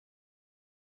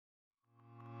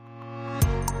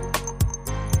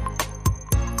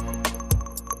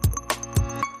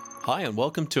Hi, and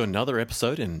welcome to another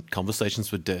episode in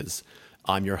Conversations with Dez.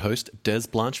 I'm your host, Dez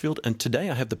Blanchfield, and today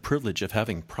I have the privilege of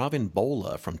having Pravin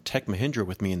Bolar from Tech Mahindra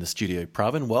with me in the studio.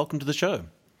 Pravin, welcome to the show.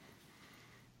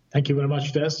 Thank you very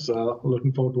much, Dez.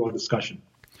 Looking forward to our discussion.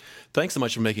 Thanks so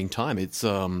much for making time.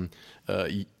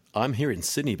 I'm here in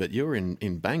Sydney, but you're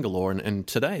in Bangalore, and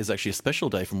today is actually a special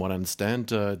day from what I understand,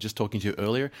 just talking to you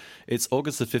earlier. It's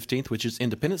August the 15th, which is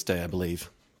Independence Day, I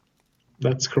believe.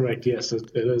 That's correct. Yes,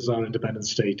 it is our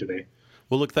Independence Day today.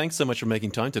 Well, look, thanks so much for making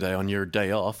time today on your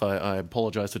day off. I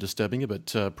apologize for disturbing you,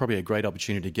 but probably a great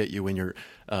opportunity to get you when you're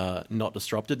not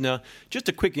disrupted. Now, just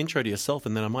a quick intro to yourself,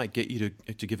 and then I might get you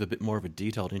to give a bit more of a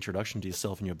detailed introduction to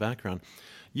yourself and your background.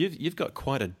 You've got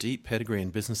quite a deep pedigree in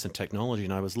business and technology,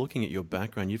 and I was looking at your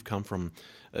background. You've come from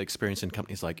experience in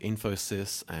companies like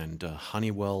Infosys and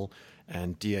Honeywell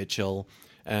and DHL,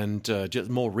 and just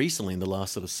more recently, in the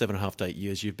last sort of 7.5 to 8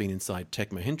 years, you've been inside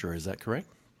Tech Mahindra. Is that correct?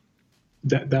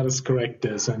 That is correct,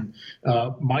 Des. And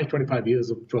my 25 years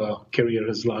of career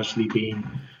has largely been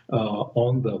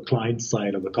on the client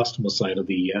side, or the customer side of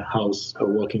the house,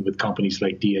 working with companies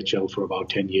like DHL for about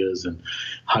 10 years and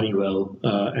Honeywell,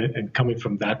 and coming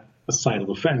from that side of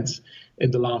the fence.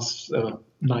 In the last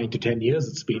 9 to 10 years,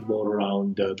 it's been more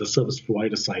around the service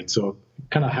provider side. So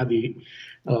kind of had the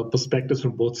perspectives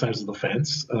from both sides of the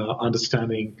fence,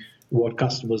 understanding what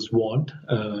customers want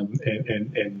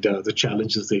and the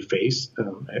challenges they face,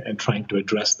 and trying to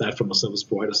address that from a service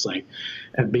provider side.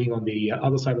 And being on the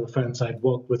other side of the fence, I'd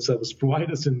worked with service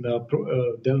providers in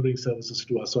delivering services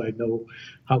to us, so I know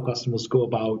how customers go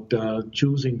about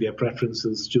choosing their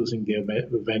preferences, choosing their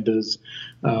vendors,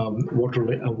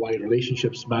 why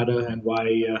relationships matter, and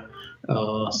why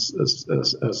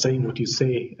saying what you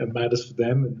say matters for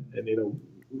them, and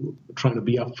trying to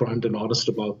be upfront and honest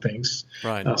about things.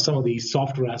 Right. Some of the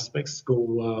softer aspects go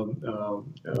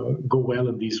well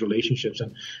in these relationships,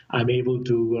 and I'm able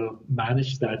to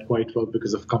manage that quite well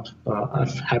because I've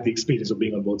had the experience of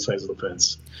being on both sides of the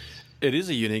fence. It is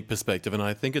a unique perspective, and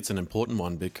I think it's an important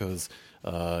one because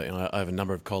I have a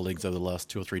number of colleagues over the last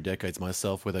 2 or 3 decades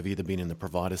myself where they've either been in the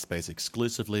provider space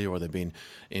exclusively or they've been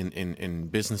in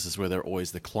businesses where they're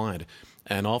always the client.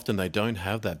 And often they don't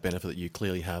have that benefit that you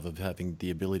clearly have of having the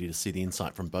ability to see the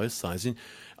insight from both sides. And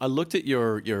I looked at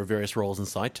your various roles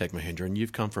inside Tech Mahindra, and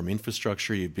you've come from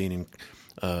infrastructure, you've been in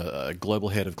a global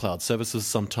head of cloud services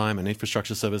sometime and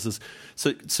infrastructure services.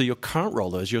 So your current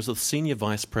role is you're the senior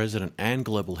vice president and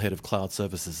global head of cloud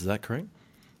services. Is that correct?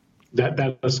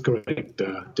 That is correct,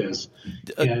 Des.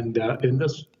 And in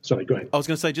this, sorry, go ahead. I was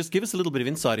going to say, just give us a little bit of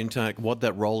insight into what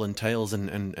that role entails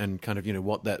and kind of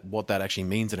what that actually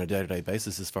means on a day-to-day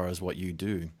basis as far as what you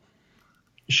do.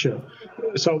 Sure.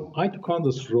 So I took on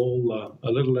this role a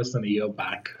little less than a year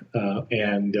back,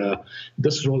 and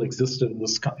this role existed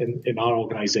in our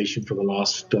organization for the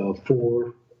last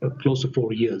close to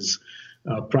 4 years.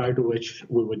 Prior to which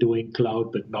we were doing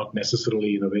cloud, but not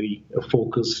necessarily in a very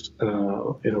focused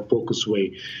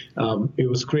way. It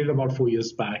was created about 4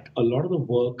 years back. A lot of the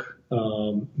work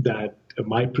that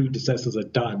my predecessors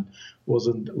had done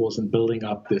wasn't building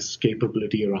up this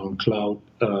capability around cloud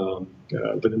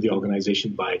within the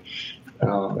organization by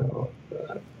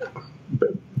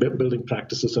building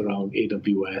practices around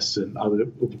AWS and other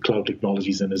cloud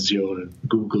technologies and Azure and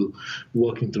Google,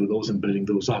 working through those and building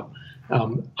those up.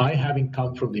 I, having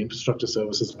come from the infrastructure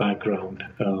services background,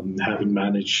 having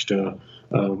managed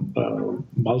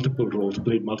multiple roles,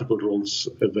 played multiple roles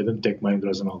within Tech Mahindra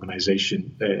as an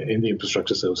organization in the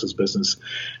infrastructure services business,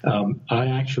 I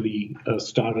actually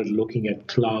started looking at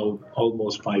cloud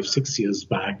almost 5-6 years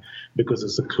back because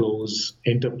it's a close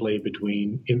interplay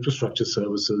between infrastructure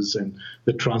services and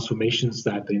the transformations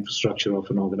that the infrastructure of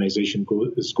an organization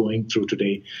is going through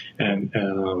today and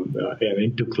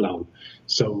into cloud.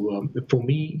 So for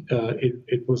me,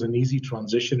 it was an easy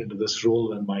transition into this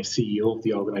role, and my CEO of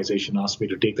the organization asked me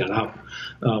to take that up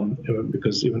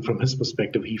because even from his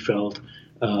perspective, he felt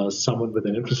someone with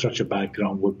an infrastructure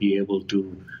background would be able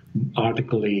to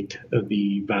articulate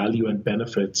the value and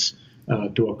benefits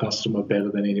to a customer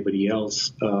better than anybody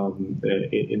else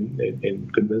in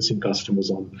convincing customers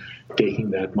on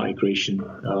taking that migration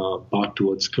path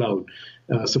towards cloud.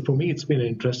 So for me, it's been an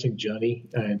interesting journey,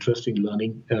 interesting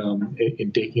learning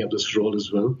in taking up this role as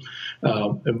well.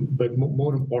 But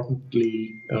more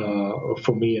importantly,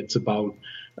 for me, it's about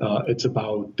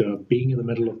being in the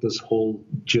middle of this whole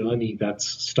journey that's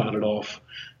started off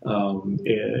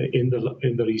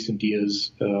in the recent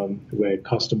years, where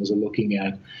customers are looking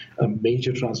at a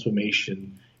major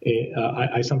transformation.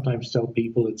 I sometimes tell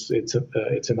people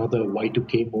it's another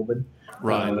Y2K moment.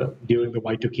 Right. During the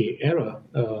Y2K era,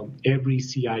 every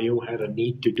CIO had a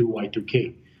need to do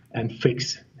Y2K. and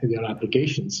fix their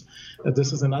applications.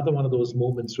 This is another one of those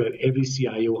moments where every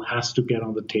CIO has to get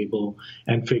on the table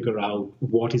and figure out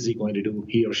what is he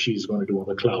or she is going to do on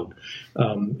the cloud.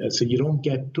 So you don't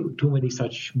get too many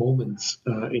such moments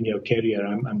in your career.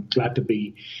 I'm glad to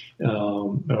be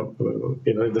in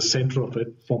the center of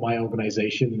it for my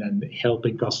organization and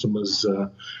helping customers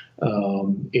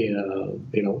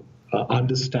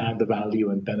understand the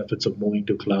value and benefits of moving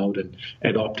to cloud and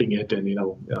adopting it, and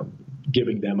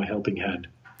giving them a helping hand.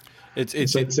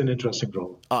 It's an interesting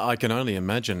role. I can only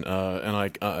imagine, and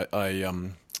I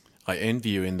envy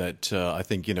you in that. I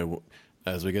think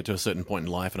as we get to a certain point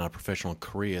in life in our professional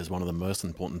careers, one of the most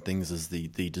important things is the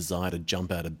desire to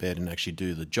jump out of bed and actually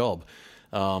do the job.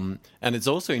 And it's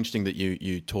also interesting that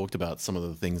you talked about some of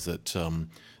the things that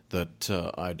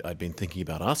I'd been thinking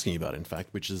about asking you about, in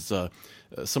fact, which is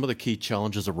some of the key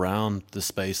challenges around the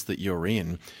space that you're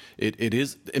in. It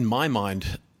is, in my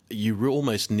mind, you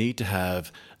almost need to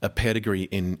have a pedigree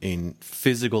in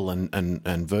physical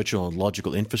and virtual and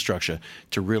logical infrastructure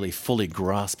to really fully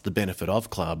grasp the benefit of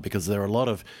cloud, because there are a lot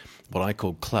of what I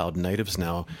call cloud natives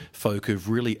now, folk who've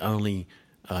really only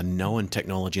known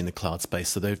technology in the cloud space,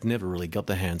 so they've never really got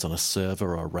their hands on a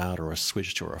server or a router or a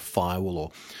switch or a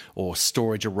firewall or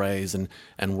storage arrays and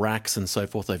racks and so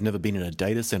forth. They've never been in a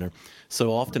data center.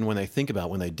 So often when they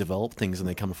develop things and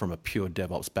they come from a pure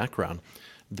DevOps background,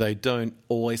 they don't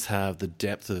always have the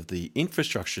depth of the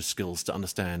infrastructure skills to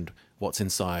understand what's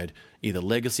inside either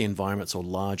legacy environments or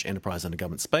large enterprise and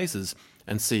government spaces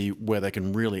and see where they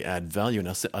can really add value. And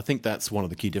I think that's one of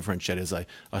the key differentiators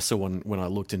I saw when I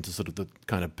looked into sort of the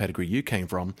kind of pedigree you came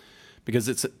from,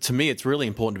 because to me, it's really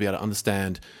important to be able to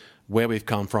understand where we've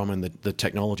come from and the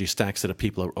technology stacks that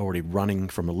people are already running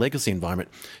from a legacy environment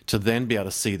to then be able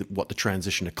to see what the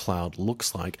transition to cloud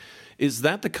looks like. Is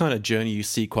that the kind of journey you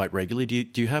see quite regularly?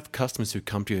 Do you have customers who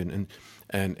come to you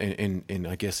and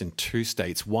I guess in two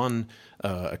states? One,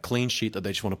 a clean sheet that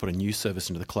they just want to put a new service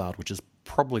into the cloud, which is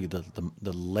probably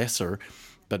the lesser,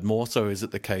 but more so is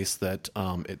it the case that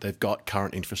they've got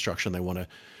current infrastructure and they want to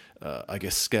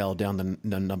scale down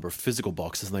the number of physical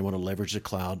boxes and they want to leverage the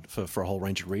cloud for a whole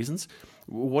range of reasons.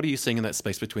 What are you seeing in that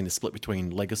space between the split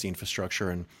between legacy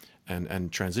infrastructure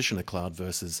and transition to cloud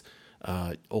versus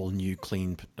all new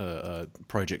clean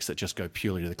projects that just go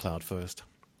purely to the cloud first?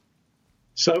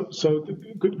 So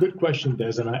good question,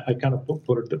 Des, and I kind of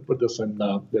put this in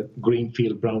the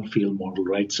greenfield, brownfield model,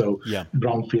 right? So yeah.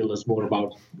 Brownfield is more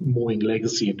about moving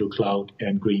legacy into cloud,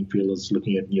 and greenfield is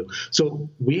looking at new. So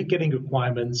we're getting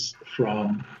requirements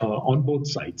from on both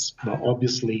sides. Now,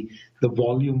 obviously, the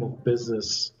volume of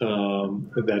business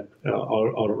that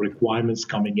are requirements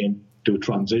coming in to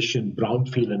transition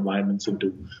brownfield environments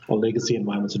or legacy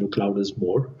environments into cloud is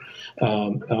more.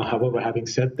 However, having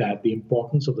said that, the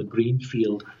importance of the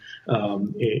greenfield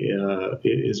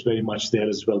is very much there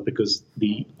as well, because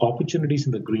the opportunities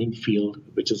in the greenfield,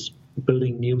 which is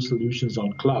building new solutions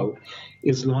on cloud,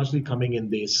 is largely coming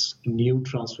in this new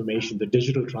transformation, the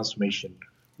digital transformation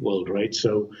world, right?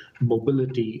 So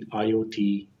mobility,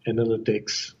 IoT,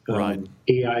 analytics, right.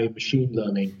 AI, machine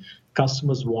learning,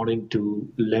 customers wanting to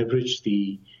leverage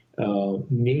the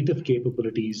native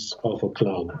capabilities of a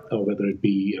cloud, whether it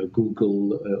be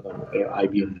Google,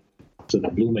 IBM,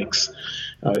 Bluemix,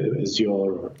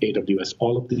 Azure, AWS.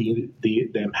 All of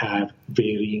them have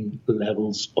varying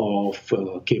levels of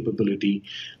capability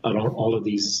around all of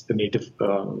these native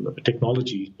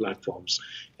technology platforms.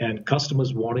 And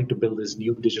customers wanting to build these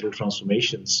new digital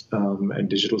transformations and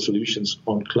digital solutions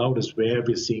on cloud is where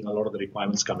we're seeing a lot of the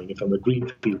requirements coming in from the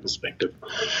greenfield perspective.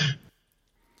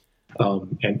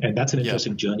 And that's an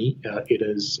interesting journey. It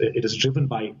is driven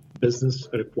by business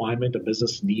requirement, a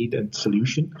business need and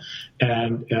solution.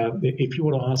 And if you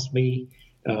were to ask me,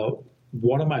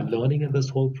 what am I learning in this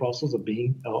whole process of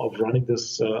running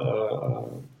this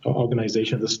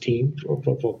organization, this team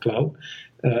for cloud,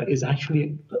 is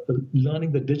actually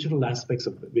learning the digital aspects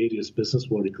of various business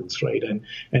verticals, right?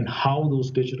 And how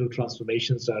those digital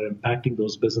transformations are impacting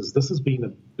those businesses. This has been a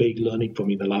big learning for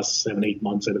me the last 7-8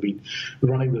 months that I've been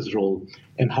running this role,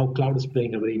 and how cloud is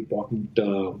playing a very important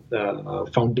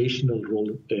foundational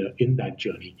role in that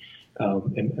journey. So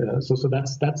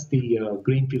that's the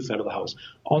greenfield side of the house.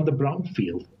 On the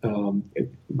brownfield,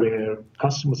 where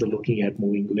customers are looking at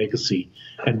moving legacy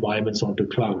environments onto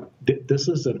cloud, this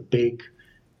is a big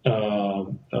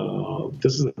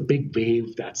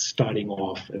wave that's starting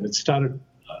off, and it started,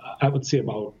 I would say,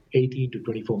 about 18 to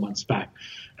 24 months back.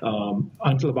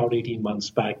 Until about 18 months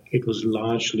back, it was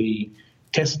largely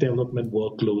test development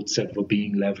workloads that were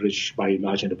being leveraged by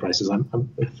large enterprises.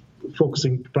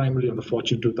 focusing primarily on the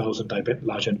Fortune 2000 type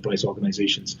large enterprise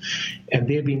organizations. And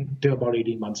they've been, till about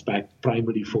 18 months back,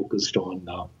 primarily focused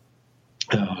on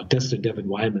tested dev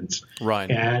environments. Right.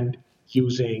 And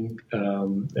using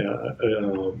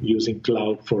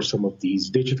cloud for some of these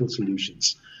digital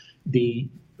solutions. The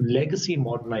legacy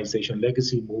modernization,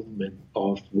 legacy movement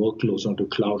of workloads onto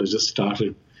cloud has just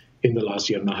started in the last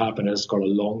year and a half, and has got a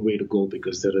long way to go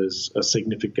because there is a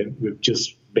significant, we've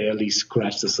just barely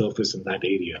scratched the surface in that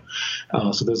area.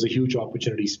 So there's a huge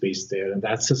opportunity space there, and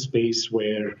that's a space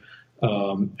where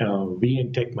we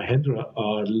in Tech Mahindra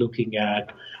are looking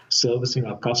at servicing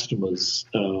our customers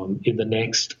in the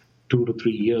next 2 to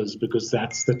 3 years, because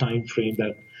that's the time frame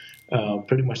that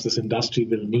pretty much this industry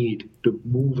will need to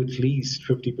move at least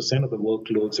 50% of the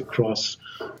workloads across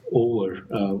over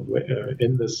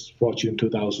in this Fortune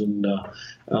 2000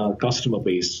 customer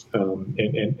base.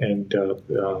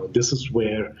 This is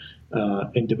where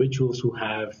individuals who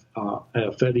have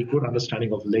a fairly good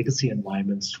understanding of legacy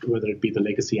environments, whether it be the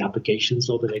legacy applications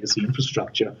or the legacy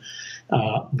infrastructure,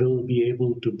 will be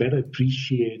able to better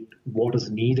appreciate what is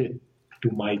needed to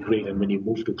migrate and when you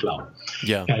move to cloud.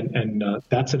 Yeah. And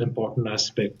that's an important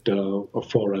aspect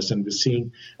for us. And we're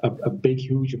seeing a big,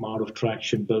 huge amount of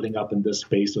traction building up in this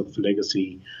space of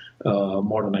legacy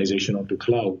modernization onto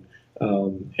cloud.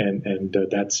 And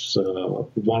that's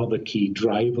one of the key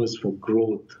drivers for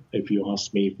growth. If you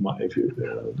ask me,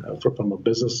 from a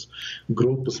business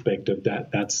growth perspective,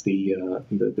 that's the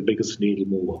biggest needle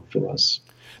mover for us.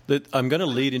 I'm going to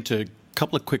lead into a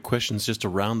couple of quick questions just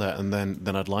around that, and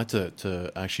then I'd like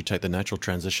to actually take the natural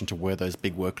transition to where those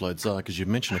big workloads are, because you've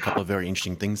mentioned a couple of very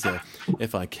interesting things there,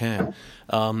 if I can.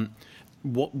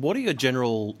 What are your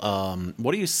general?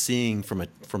 What are you seeing from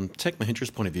Tech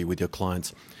Mahindra's point of view with your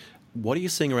clients? What are you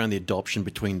seeing around the adoption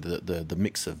between the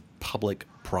mix of public,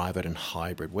 private, and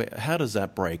hybrid? How does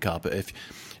that break up? If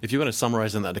you're going to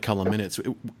summarize in that in a couple of minutes,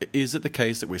 is it the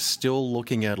case that we're still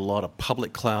looking at a lot of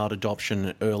public cloud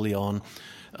adoption early on?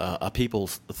 Are people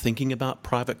thinking about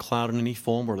private cloud in any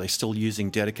form, or are they still using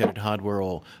dedicated hardware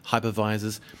or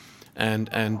hypervisors? And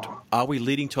are we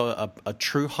leading to a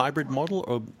true hybrid model,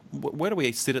 or where do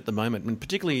we sit at the moment, and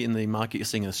particularly in the market you're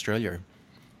seeing in Australia?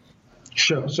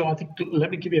 Sure. So I think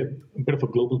let me give you a bit of a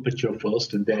global picture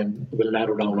first, and then we'll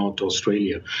narrow down onto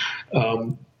Australia.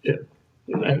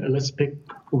 Let's pick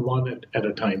one at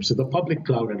a time. So the public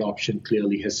cloud adoption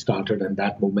clearly has started, and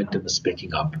that momentum is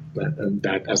picking up. And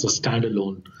that as a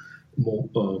standalone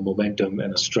momentum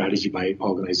and a strategy by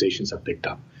organizations have picked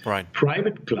up. Right.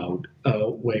 Private cloud,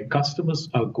 where customers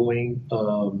are going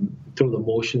through the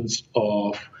motions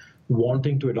of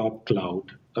wanting to adopt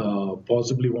cloud,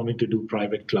 possibly wanting to do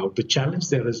private cloud. The challenge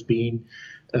there has been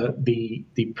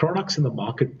the products in the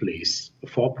marketplace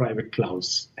for private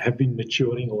clouds have been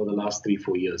maturing over the last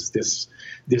 3-4 years.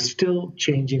 They're still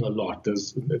changing a lot.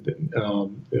 There's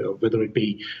whether it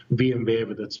be VMware,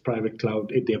 whether it's private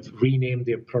cloud, they've renamed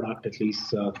their product at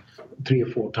least 3 or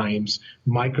 4 times.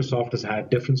 Microsoft has had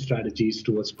different strategies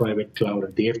towards private cloud,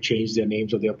 and they have changed their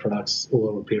names of their products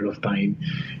over a period of time.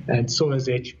 And so has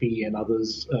HP and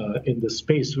others in the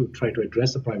space who try to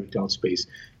address the private cloud space.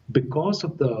 Because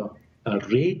of the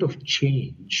rate of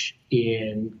change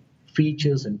in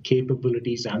features and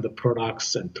capabilities and the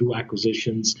products and through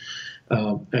acquisitions,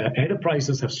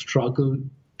 enterprises have struggled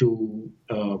to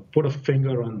put a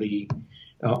finger on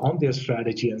their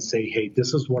strategy and say, hey,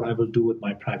 this is what I will do with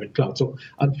my private cloud. So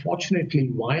unfortunately,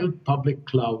 while public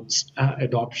clouds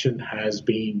adoption has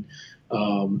been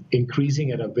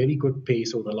increasing at a very good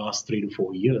pace over the last 3 to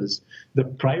 4 years, the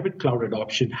private cloud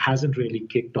adoption hasn't really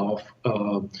kicked off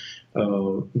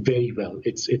very well.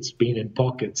 It's been in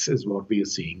pockets, is what we are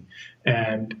seeing.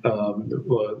 And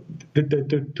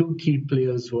the 2 key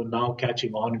players who are now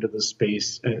catching on into the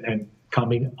space and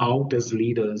coming out as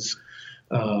leaders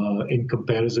in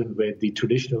comparison with the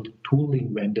traditional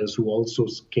tooling vendors who also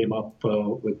came up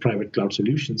with private cloud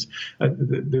solutions.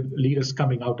 The leaders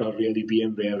coming out are really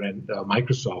VMware and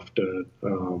Microsoft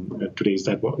today.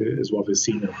 Is what we're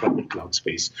seeing in the public cloud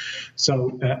space.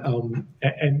 So,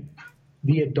 and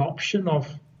the adoption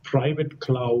of private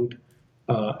cloud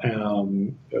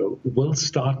will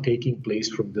start taking place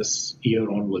from this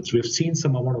year onwards. We've seen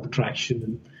some amount of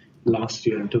traction last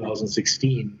year in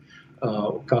 2016.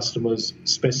 Customers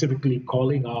specifically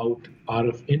calling out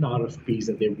in RFPs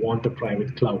that they want a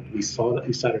private cloud. We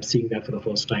started seeing that for the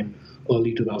first time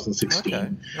early 2016. Okay,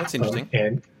 that's interesting.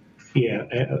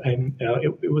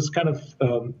 It was kind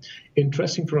of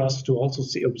interesting for us to also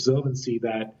observe and see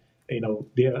that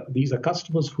these are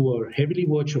customers who are heavily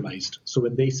virtualized. So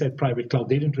when they said private cloud,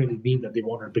 they didn't really mean that they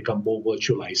wanted to become more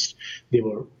virtualized. They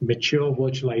were mature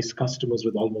virtualized customers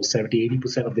with almost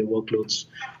 70-80% of their workloads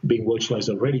being virtualized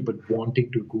already, but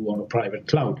wanting to go on a private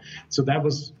cloud. So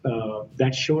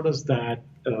that showed us that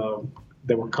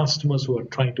there were customers who are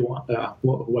trying to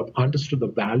who have understood the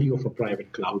value of a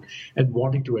private cloud and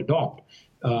wanting to adopt.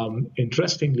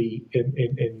 Interestingly,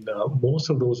 in most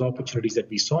of those opportunities that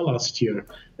we saw last year,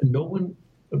 no one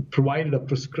provided a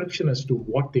prescription as to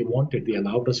what they wanted. They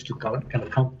allowed us to kind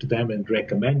of come to them and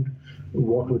recommend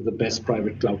what was the best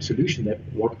private cloud solution,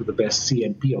 what was the best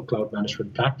CMP or cloud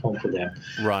management platform for them.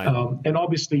 Right. And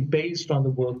obviously, based on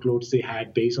the workloads they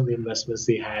had, based on the investments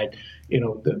they had,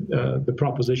 the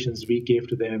propositions we gave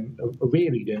to them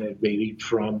varied, and it varied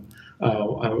from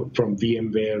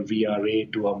VMware,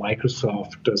 VRA to a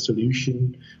Microsoft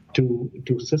solution to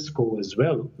Cisco as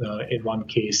well, in one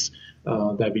case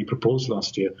that we proposed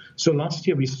last year. So last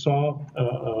year we saw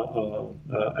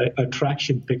a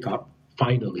traction pick up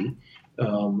finally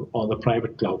on the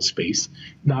private cloud space.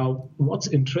 Now, what's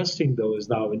interesting though is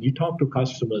now when you talk to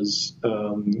customers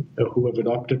who have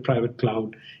adopted private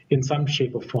cloud in some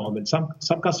shape or form, and some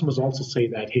customers also say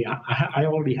that, hey, I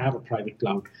already have a private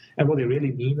cloud. And what they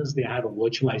really mean is they have a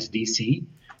virtualized DC,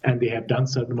 and they have done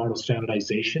certain amount of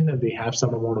standardization, and they have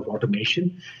some amount of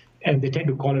automation, and they tend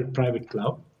to call it private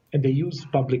cloud, and they use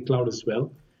public cloud as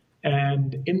well.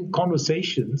 And in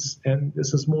conversations, and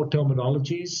this is more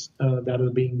terminologies that are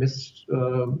being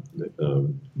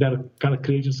that are kind of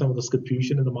creating some of this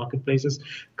confusion in the marketplaces,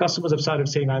 customers have started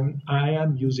saying, I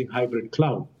am using hybrid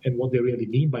cloud. And what they really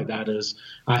mean by that is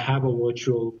I have a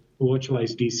virtualized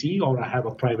DC, or I have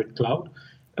a private cloud,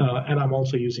 and I'm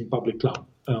also using public cloud.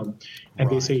 And right.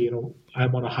 They say,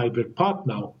 I'm on a hybrid path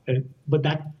now. But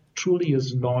that truly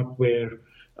is not where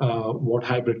what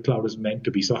hybrid cloud is meant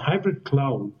to be. So hybrid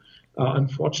cloud,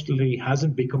 unfortunately,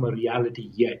 hasn't become a reality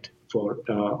yet for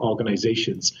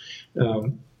organizations.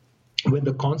 When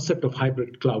the concept of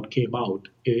hybrid cloud came out,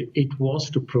 it was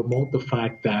to promote the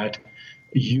fact that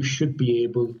you should be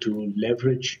able to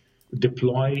leverage,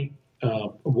 deploy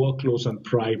workloads on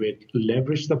private,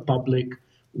 leverage the public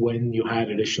when you had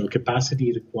additional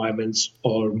capacity requirements,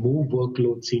 or move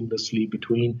workloads seamlessly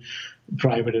between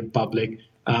private and public.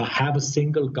 Have a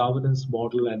single governance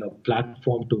model and a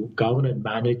platform to govern and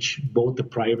manage both the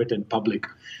private and public.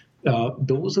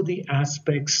 Those are the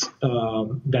aspects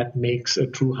that makes a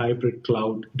true hybrid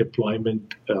cloud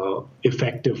deployment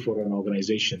effective for an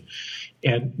organization.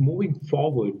 And moving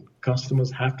forward, customers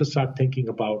have to start thinking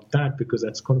about that, because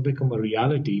that's going to become a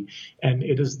reality. And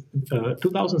it is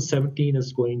 2017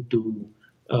 is going to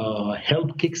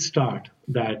help kickstart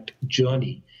that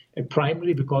journey. And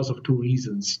primarily because of two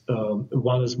reasons.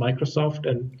 One is Microsoft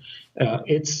and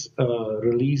its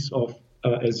release of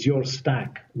Azure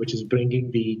Stack, which is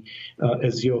bringing the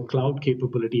Azure cloud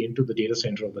capability into the data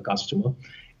center of the customer.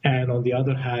 And on the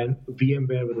other hand,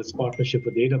 VMware, with its partnership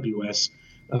with AWS,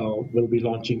 will be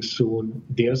launching soon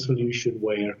their solution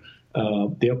where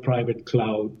their private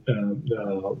cloud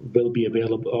will be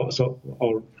available,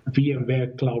 or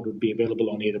VMware cloud would be available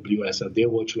on AWS, and their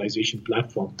virtualization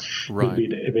platform will be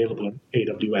available on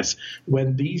AWS.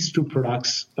 When these two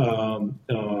products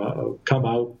come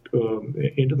out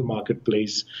into the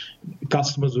marketplace,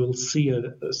 customers will see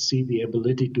the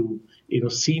ability to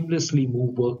seamlessly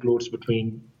move workloads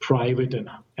between private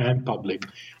and public,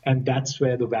 and that's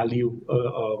where the value.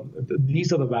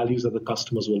 These are the values that the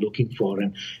customers were looking for,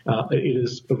 and it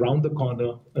is around the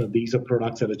corner. These are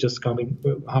products that are just coming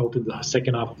out in the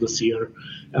second half of this year.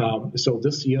 So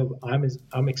this year,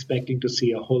 I'm expecting to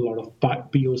see a whole lot of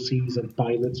POCs and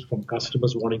pilots from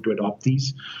customers wanting to adopt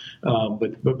these.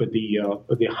 But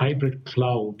the hybrid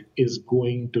cloud is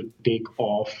going to take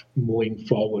off moving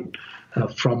forward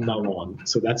from now on.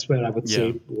 So that's where I would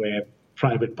say where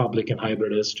private, public, and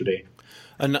hybrid is today.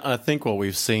 And I think what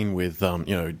we've seen with,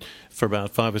 for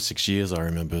about 5 or 6 years, I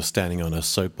remember standing on a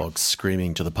soapbox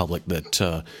screaming to the public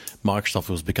that Microsoft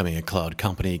was becoming a cloud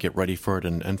company, get ready for it,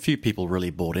 and few people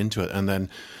really bought into it. And then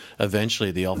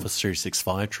eventually the Office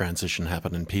 365 transition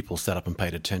happened, and people sat up and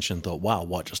paid attention and thought, wow,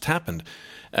 what just happened?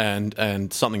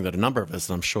 And something that a number of us,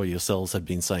 and I'm sure yourselves have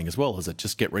been saying as well, is that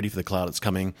just get ready for the cloud, it's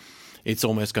coming. It's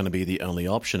almost going to be the only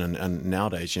option, and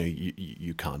nowadays,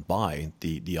 you can't buy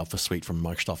the Office suite from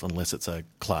Microsoft unless it's a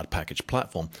cloud package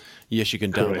platform. Yes, you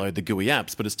can download the GUI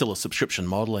apps, but it's still a subscription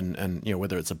model, and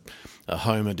whether it's a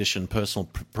home edition, personal,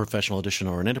 professional edition,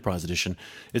 or an enterprise edition,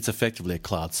 it's effectively a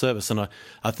cloud service. And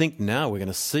I think now we're going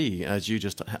to see, as you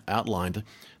just outlined,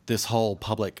 this whole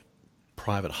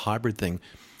public-private hybrid thing.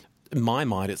 in my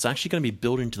mind, it's actually going to be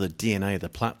built into the DNA of the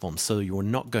platform, so you're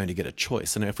not going to get a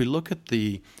choice. And if we look at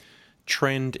the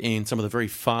trend in some of the very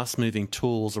fast-moving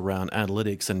tools around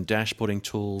analytics and dashboarding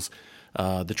tools,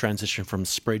 the transition from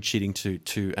spreadsheeting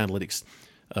to analytics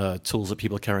tools that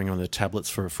people are carrying on their tablets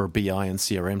for BI and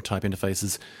CRM type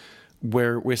interfaces,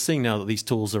 where we're seeing now that these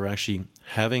tools are actually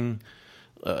having,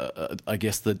 I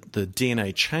guess, the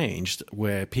DNA changed,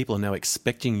 where people are now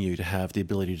expecting you to have the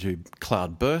ability to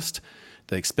cloud burst.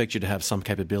 They expect you to have some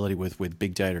capability with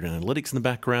big data and analytics in the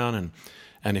background,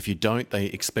 and if you don't, they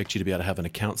expect you to be able to have an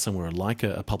account somewhere like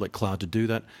a public cloud to do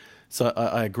that. So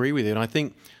I agree with you, and I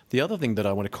think the other thing that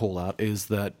I want to call out is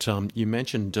that you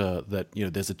mentioned that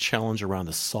there's a challenge around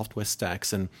the software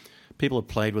stacks, and people have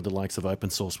played with the likes of open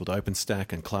source with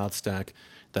OpenStack and CloudStack.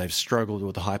 They've struggled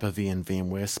with the Hyper-V and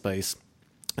VMware space.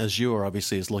 Azure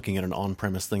obviously is looking at an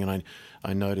on-premise thing, and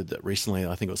I noted that recently,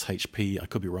 I think it was HP, I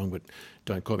could be wrong, but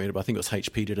don't quote me, but I think it was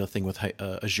HP did a thing with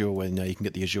Azure where now you can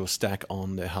get the Azure stack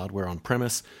on their hardware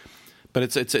on-premise. But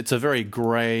it's a very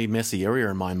grey, messy area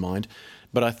in my mind.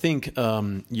 But I think,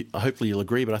 hopefully you'll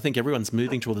agree, but I think everyone's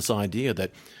moving toward this idea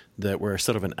that we're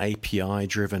sort of an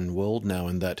API-driven world now,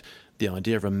 and that the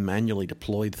idea of a manually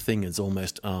deployed thing is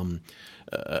almost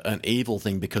an evil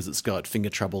thing because it's got finger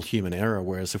trouble, human error.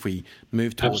 Whereas if we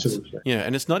move towards,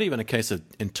 and it's not even a case of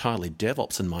entirely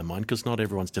DevOps in my mind, because not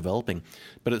everyone's developing,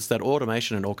 but it's that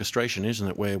automation and orchestration, isn't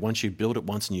it? Where once you build it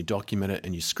once and you document it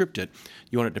and you script it,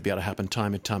 you want it to be able to happen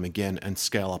time and time again and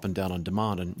scale up and down on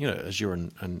demand. And Azure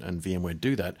and VMware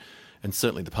do that, and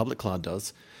certainly the public cloud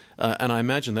does. And I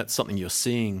imagine that's something you're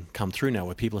seeing come through now,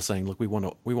 where people are saying, look, we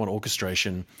want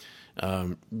orchestration.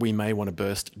 We may want to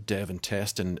burst dev and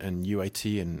test and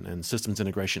UAT and systems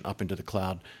integration up into the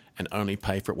cloud and only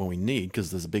pay for it when we need, because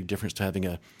there's a big difference to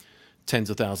having tens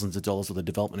of thousands of dollars of the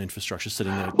development infrastructure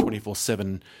sitting there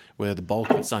 24/7 where the bulk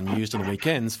of it's unused on the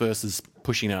weekends versus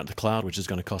pushing it out to the cloud, which is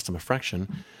going to cost them a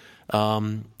fraction.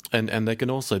 And they can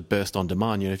also burst on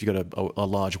demand. If you've got a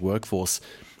large workforce,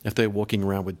 if they're walking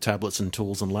around with tablets and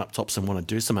tools and laptops and want to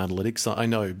do some analytics, I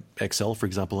know Excel, for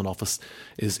example, in Office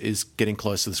is getting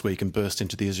closer this week and burst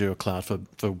into the Azure cloud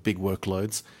for big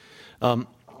workloads.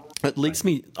 It leads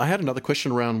me. I had another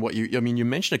question around what you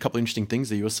mentioned a couple of interesting things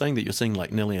there. You were saying that you're seeing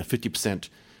like nearly a 50%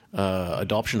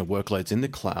 adoption of workloads in the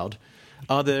cloud.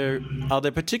 Are there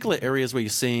particular areas where you're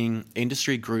seeing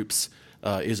industry groups?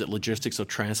 Is it logistics or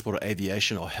transport or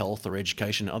aviation or health or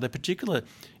education? Are there particular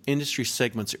industry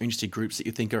segments or industry groups that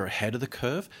you think are ahead of the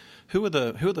curve? Who are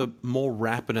the more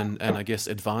rapid and I guess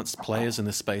advanced players in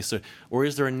this space, or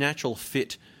is there a natural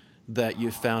fit that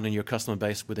you've found in your customer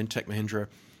base within Tech Mahindra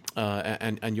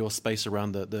and your space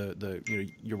around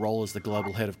your role as the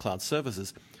global head of cloud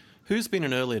services? Who's been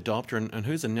an early adopter and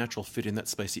who's a natural fit in that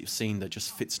space that you've seen that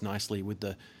just fits nicely with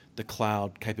the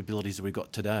cloud capabilities that we've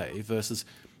got today versus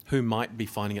who might be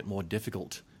finding it more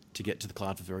difficult to get to the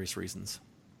cloud for various reasons?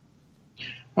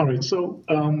 All right. So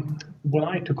when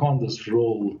I took on this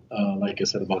role, like I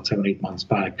said, about 7-8 months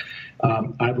back,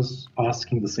 I was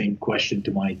asking the same question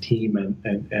to my team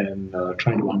and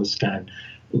trying to understand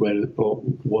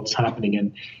what's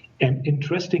happening. And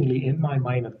interestingly, in my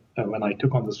mind, when I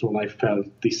took on this role, I felt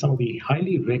some of the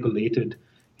highly regulated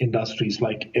industries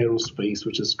like aerospace,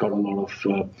 which has got a lot of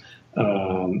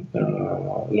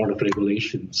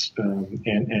regulations,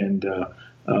 and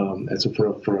so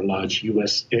for a large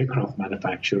U.S. aircraft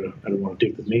manufacturer, I don't want to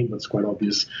take the name, but it's quite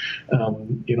obvious.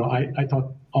 I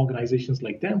thought organizations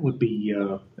like them would be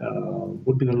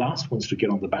the last ones to get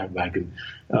on the bandwagon,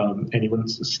 and even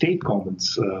state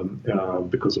governments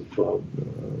because of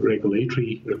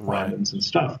regulatory requirements and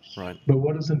stuff. Right. But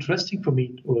what was interesting for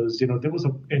me was, there was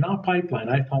in our pipeline,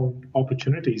 I found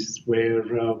opportunities where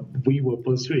we were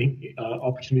pursuing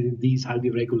opportunities in these highly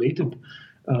regulated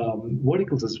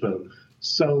verticals as well.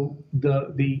 So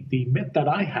the myth that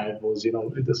I had was,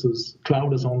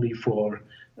 cloud is only for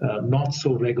not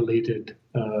so regulated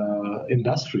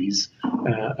industries,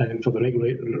 and for the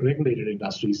regulated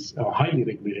industries, highly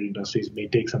regulated industries, may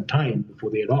take some time before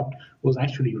they adopt, was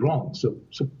actually wrong. So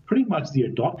pretty much the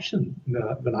adoption,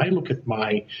 when I look at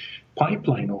my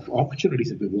pipeline of opportunities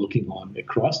that we're working on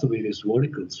across the various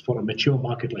verticals for a mature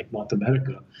market like North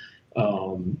America,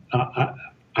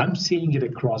 I'm seeing it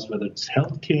across, whether it's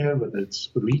healthcare, whether it's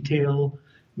retail,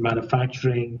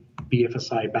 manufacturing,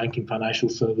 BFSI, banking, financial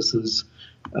services,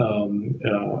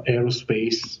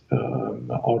 aerospace,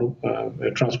 auto,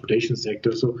 transportation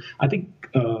sector. So I think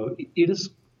it is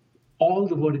all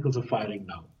the verticals are firing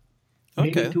now.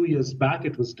 Okay. Maybe 2 years back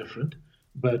it was different,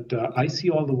 but I see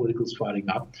all the verticals firing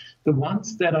up. The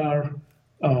ones that are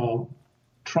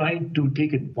trying to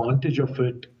take advantage of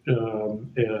it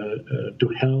to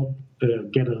help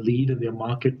get a lead in their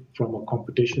market from a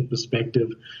competition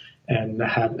perspective and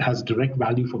has direct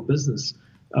value for business.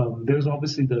 There's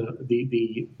obviously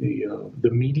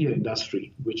the media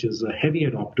industry, which is a heavy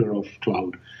adopter of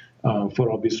cloud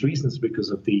for obvious reasons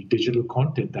because of the digital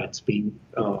content that's being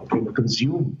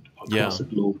consumed across the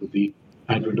globe with the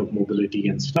advent of mobility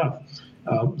and stuff.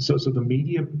 So the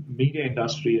media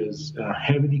industry is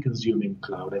heavily consuming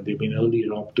cloud, and they've been early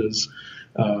adopters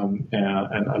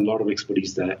and a lot of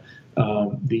expertise there.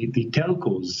 The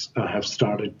telcos have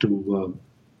started to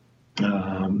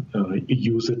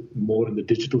use it more in the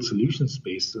digital solution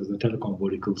space as the telecom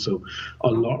vertical. So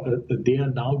they are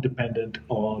now dependent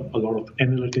on a lot of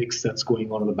analytics that's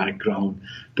going on in the background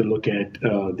to look at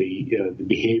the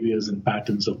behaviors and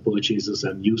patterns of purchases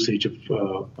and usage of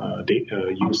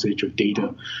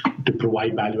data to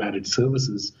provide value-added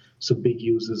services. So big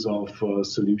users of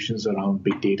solutions around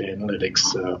big data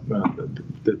analytics,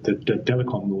 the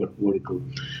telecom vertical,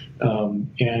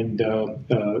 and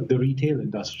the retail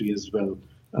industry as well,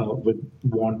 with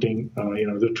wanting,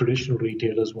 the traditional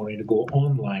retailers wanting to go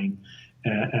online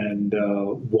and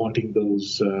wanting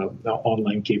those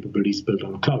online capabilities built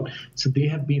on cloud. So they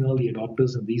have been early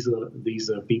adopters, and these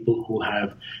are people who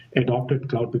have adopted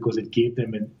cloud because it gave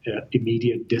them an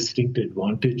immediate distinct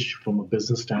advantage from a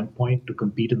business standpoint to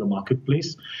compete in the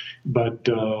marketplace. But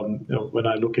when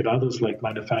I look at others like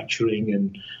manufacturing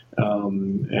and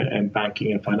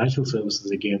banking and financial services,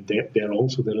 again, there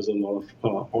is a lot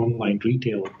of online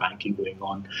retail banking going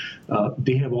on.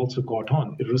 They have also caught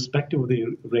on, irrespective of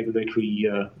the regulatory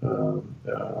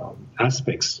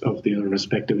aspects of their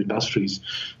respective industries.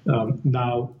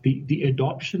 Now, the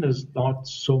adoption is not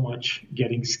so much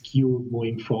getting skewed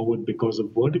moving forward because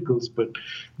of verticals, but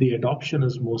the adoption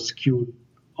is more skewed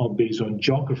based on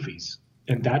geographies.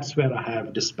 And that's where I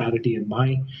have disparity in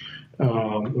my,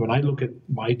 when I look at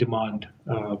my demand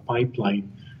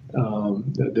pipeline,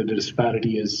 the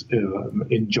disparity is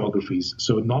in geographies.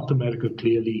 So North America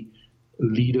clearly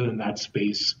leader in that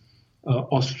space.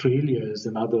 Australia is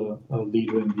another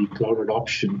leader in the cloud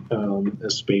adoption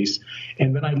space.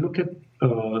 And when I look at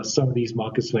some of these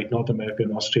markets like North America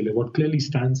and Australia, what clearly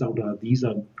stands out are these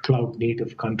are cloud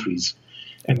native countries.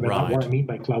 And what I mean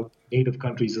by cloud native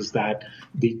countries is that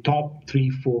the top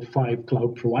 3, 4, 5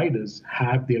 cloud providers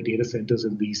have their data centers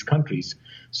in these countries.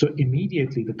 So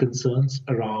immediately the concerns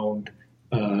around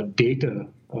data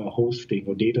hosting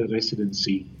or data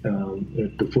residency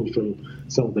to fulfill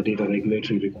some of the data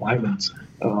regulatory requirements,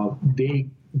 they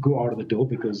go out of the door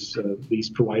because these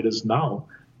providers now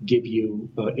give you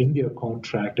in their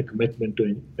contract a commitment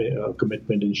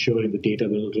ensuring the data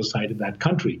will reside in that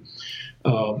country.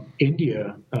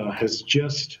 India has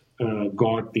just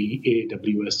got the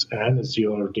AWS and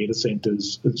Azure data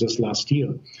centers just last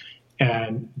year,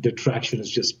 and the traction is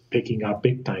just picking up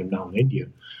big time now in India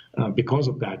because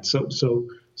of that.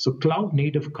 So cloud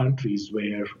native countries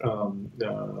where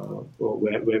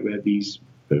these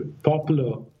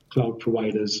popular cloud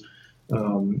providers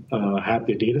have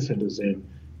their data centers in,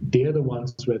 they're the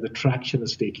ones where the traction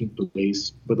is taking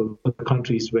place. But the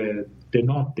countries where they're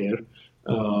not there,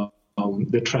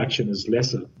 the traction is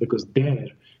lesser because there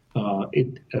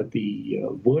the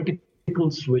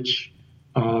verticals which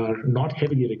are not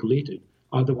heavily regulated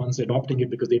are the ones adopting it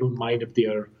because they don't mind if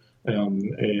their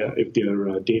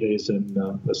data is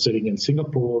sitting in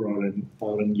Singapore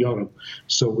or in Europe.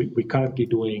 So we're currently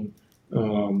doing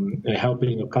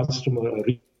helping a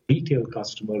retail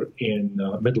customer in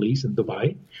Middle East in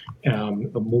Dubai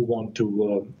move on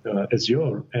to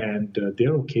Azure, and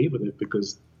they're okay with it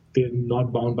because they're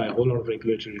not bound by a whole lot of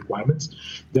regulatory requirements.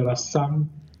 There are some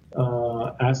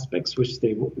aspects which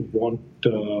they want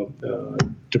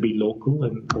to be local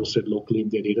and hosted locally in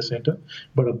their data center,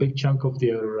 but a big chunk of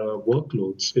their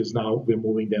workloads is now we're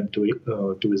moving them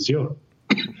to Azure.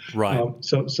 Right.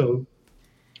 So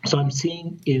I'm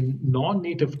seeing in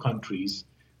non-native countries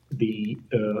the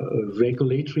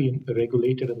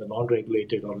regulated and the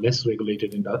non-regulated or less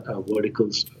regulated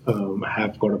verticals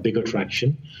have got a bigger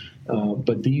traction,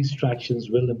 but these tractions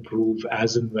will improve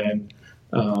as and when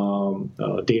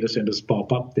data centers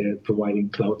pop up there providing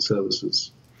cloud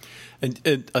services. And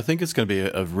I think it's going to be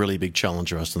a really big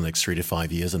challenge for us in the next 3 to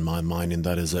 5 years in my mind, and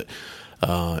that is that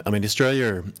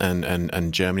Australia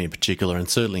and Germany in particular, and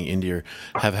certainly India,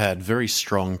 have had very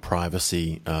strong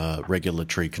privacy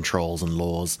regulatory controls and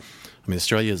laws I mean,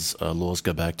 Australia's laws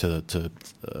go back to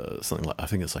something like, I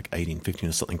think it's like 1815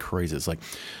 or something crazy. It's like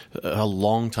a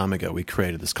long time ago we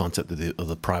created this concept of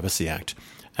the Privacy Act.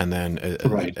 And then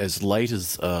as late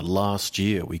as last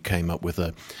year, we came up with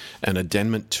an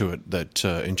addendum to it that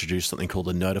introduced something called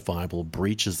the Notifiable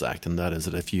Breaches Act. And that is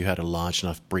that if you had a large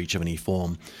enough breach of any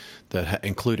form that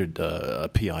included a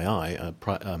PII,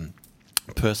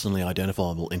 personally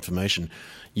identifiable information,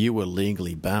 you were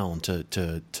legally bound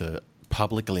to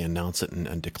publicly announce it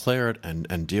and declare it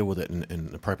and deal with it in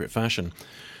an appropriate fashion.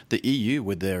 The EU,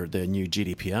 with their new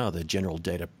GDPR, their General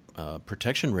Data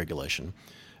Protection Regulation,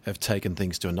 have taken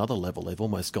things to another level. They've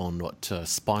almost gone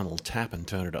Spinal Tap and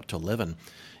turned it up to 11,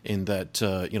 in that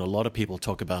a lot of people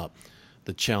talk about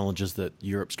the challenges that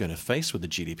Europe's going to face with the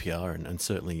GDPR, and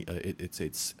certainly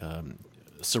its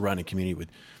surrounding community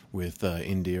with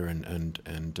India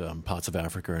and parts of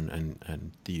Africa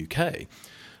and the UK.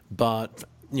 But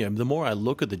the more I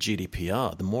look at the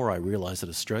GDPR, the more I realise that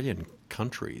Australian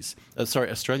companies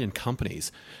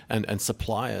and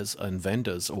suppliers and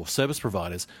vendors or service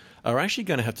providers are actually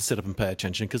going to have to sit up and pay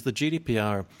attention, because the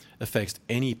GDPR affects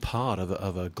any part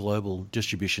of a global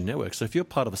distribution network. So if you're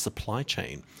part of a supply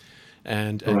chain,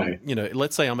 and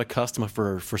let's say I'm a customer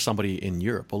for somebody in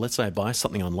Europe, or let's say I buy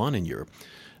something online in Europe,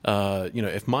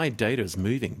 if my data is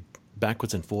moving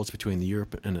backwards and forwards between the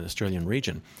Europe and an Australian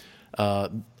region,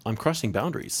 I'm crossing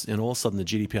boundaries, and all of a sudden the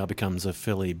GDPR becomes a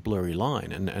fairly blurry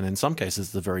line, and in some cases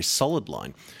it's a very solid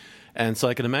line. And so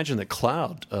I can imagine that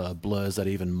cloud blurs that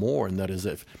even more, and that is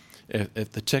if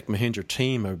the Tech Mahindra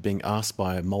team are being asked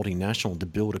by a multinational to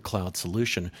build a cloud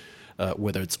solution,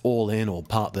 whether it's all in or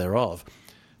part thereof,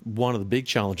 one of the big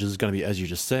challenges is going to be, as you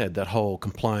just said, that whole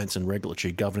compliance and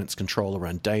regulatory governance control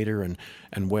around data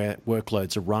and where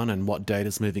workloads are run and what data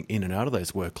is moving in and out of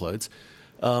those workloads.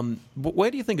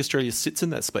 Where do you think Australia sits in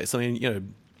that space? I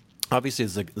mean, obviously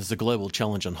there's a global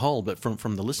challenge on whole, but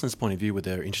from the listener's point of view, with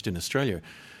their interest in Australia,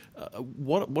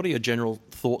 what are your general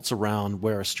thoughts around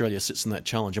where Australia sits in that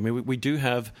challenge? I mean, we do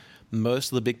have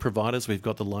most of the big providers. We've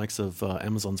got the likes of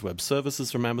Amazon's Web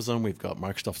Services from Amazon. We've got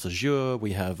Microsoft's Azure.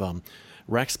 We have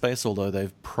Rackspace, although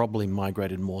they've probably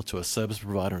migrated more to a service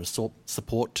provider and a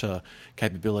support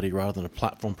capability rather than a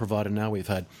platform provider now. We've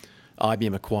had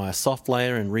IBM acquire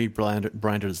SoftLayer and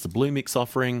rebranded as the Bluemix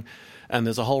offering. And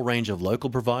there's a whole range of local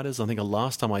providers. I think the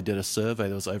last time I did a survey,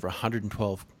 there was over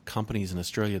 112 companies in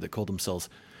Australia that called themselves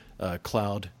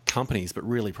cloud companies, but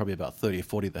really probably about 30 or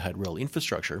 40 that had real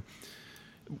infrastructure.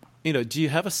 Do you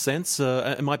have a sense,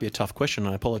 it might be a tough question,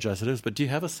 and I apologize it is, but do you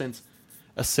have a sense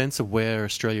of where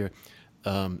Australia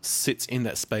sits in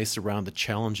that space around the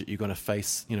challenge that you're going to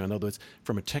face? In other words,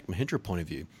 from a Tech Mahindra point of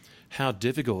view, how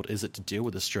difficult is it to deal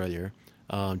with Australia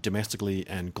domestically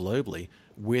and globally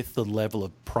with the level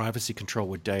of privacy control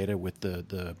with data, with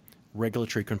the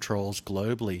regulatory controls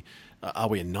globally? Are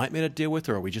we a nightmare to deal with,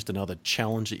 or are we just another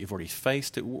challenge that you've already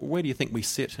faced? Where do you think we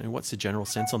sit, and what's the general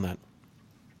sense on that?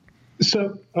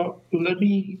 So let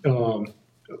me,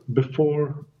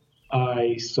 before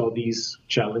I saw these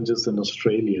challenges in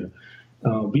Australia,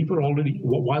 we were already,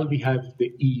 while we have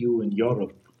the EU and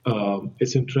Europe,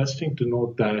 it's interesting to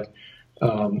note that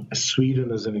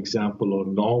Sweden, as an example, or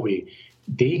Norway,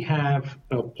 they have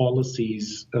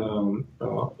policies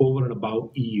over and above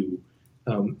EU.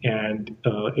 And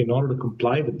in order to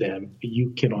comply with them,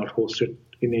 you cannot host it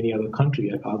in any other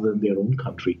country other than their own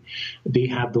country. They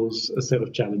have those set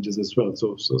of challenges as well.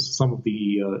 So some of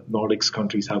the Nordics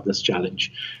countries have this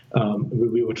challenge.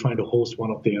 We were trying to host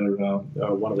one of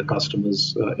the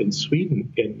customers in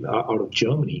Sweden out of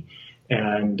Germany.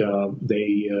 And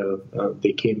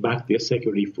they came back, their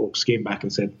security folks came back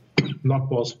and said, not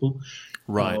possible.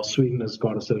 Right. Sweden has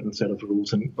got a certain set of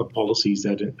rules and policies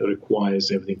that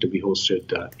requires everything to be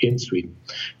hosted in Sweden.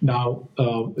 Now,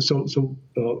 so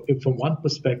from one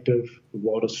perspective,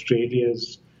 what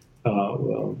Australia's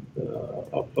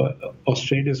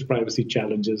privacy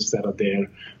challenges that are there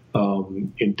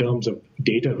in terms of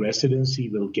data residency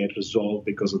will get resolved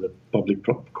because of the public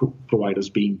providers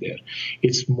being there.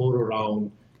 It's more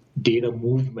around data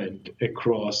movement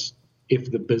across if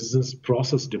the business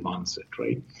process demands it,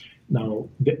 right? Now,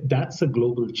 that's a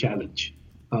global challenge.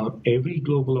 Every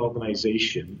global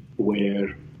organization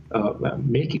where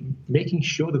making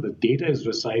sure that the data is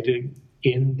residing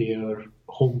in their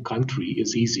home country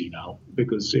is easy now,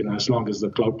 because as long as the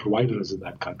cloud provider is in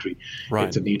that country, right,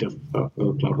 it's a native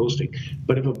cloud hosting.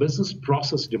 But if a business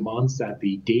process demands that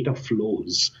the data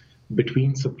flows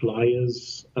between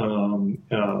suppliers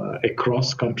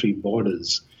across country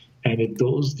borders, and if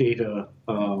those data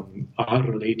are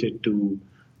related to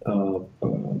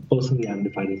personally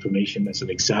identified information, as an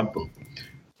example,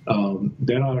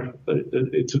 There are.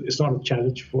 It's not a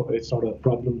challenge for. It's not a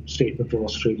problem statement for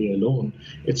Australia alone.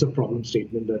 It's a problem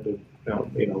statement that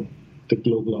the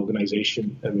global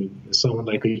organization. I mean, someone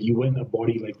like a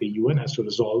body like the UN has to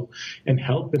resolve and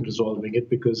help in resolving it,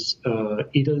 because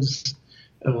it is.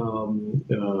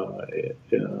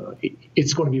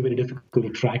 It's going to be very difficult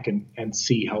to track and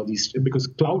see how these, because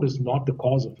cloud is not the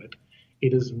cause of it.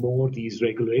 It is more these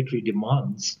regulatory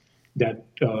demands that,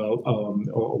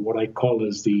 or what I call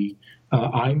as the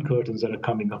iron curtains that are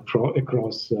coming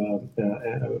across,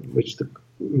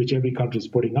 which every country is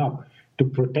putting up to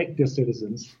protect their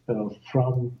citizens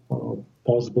from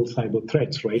possible cyber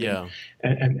threats, right? Yeah.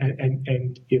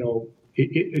 And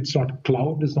it's not,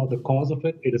 cloud is not the cause of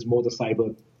it. It is more the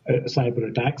cyber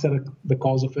attacks that are the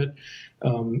cause of it.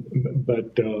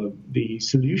 But the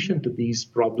solution to these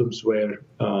problems, where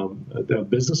the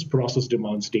business process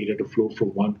demands data to flow from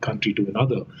one country to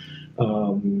another,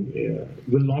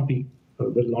 will not be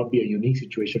a unique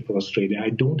situation for Australia. I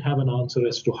don't have an answer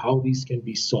as to how these can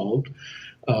be solved.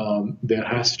 There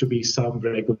has to be some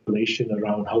regulation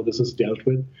around how this is dealt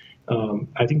with.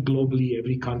 I think globally,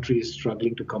 every country is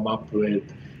struggling to come up with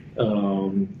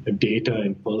data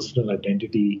and personal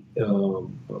identity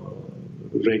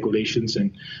regulations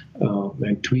and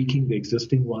tweaking the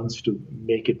existing ones to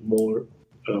make it more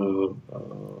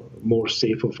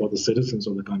safer for the citizens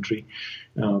of the country.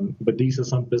 But these are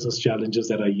some business challenges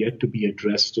that are yet to be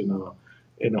addressed in a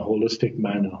holistic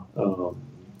manner.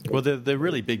 Well, they're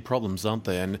really big problems, aren't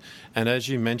they? And as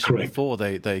you mentioned Correct. before,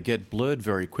 they get blurred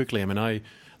very quickly. I mean,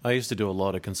 I used to do a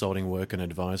lot of consulting work and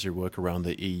advisory work around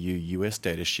the EU-US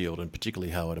data shield, and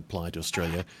particularly how it applied to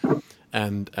Australia.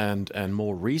 And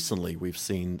more recently, we've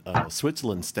seen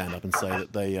Switzerland stand up and say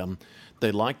that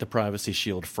they like the Privacy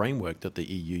Shield framework that the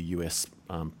EU-US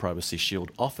Privacy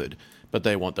Shield offered, but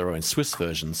they want their own Swiss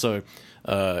version. So,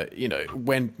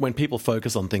 when people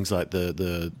focus on things like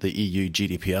the EU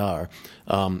GDPR,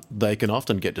 they can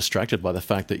often get distracted by the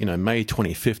fact that, May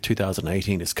 25th,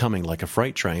 2018 is coming like a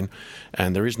freight train,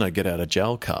 and there is no get out of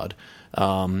jail card.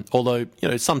 Although,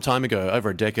 some time ago, over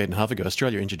a decade and a half ago,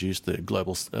 Australia introduced the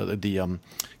global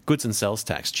goods and sales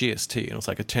tax, GST, and it was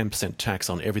like a 10% tax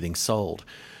on everything sold.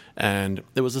 And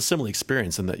there was a similar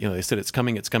experience in that, they said it's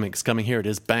coming, here it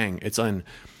is, bang, it's on.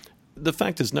 The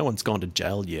fact is, no one's gone to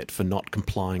jail yet for not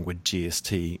complying with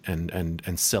GST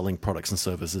and selling products and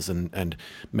services and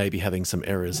maybe having some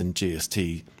errors in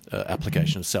GST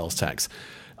application of sales tax.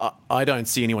 I don't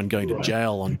see anyone going to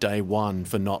jail on day one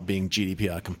for not being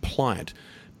GDPR compliant,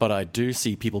 but I do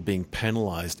see people being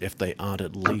penalised if they aren't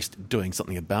at least doing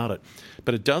something about it.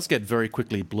 But it does get very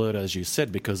quickly blurred, as you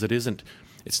said, because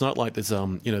it's not like there's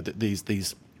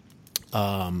these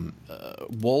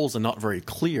walls are not very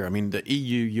clear. I mean, the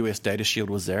EU-US data shield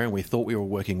was there, and we thought we were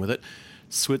working with it.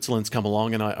 Switzerland's come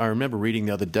along, and I remember reading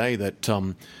the other day that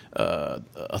I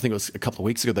think it was a couple of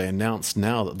weeks ago, they announced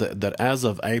now that as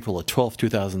of April 12th,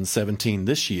 2017,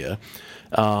 this year,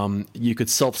 you could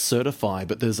self-certify,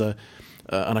 but there's and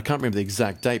I can't remember the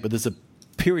exact date, but there's a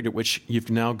period at which you've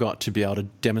now got to be able to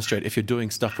demonstrate if you're doing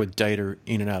stuff with data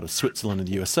in and out of Switzerland and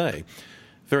the USA.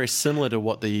 Very similar to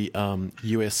what the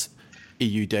US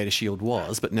EU data shield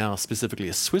was, but now specifically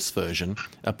a Swiss version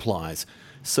applies.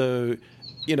 So,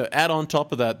 add on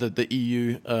top of that the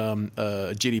EU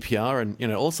GDPR,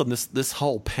 and all of a sudden this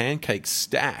whole pancake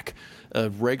stack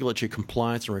of regulatory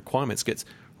compliance and requirements gets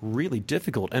really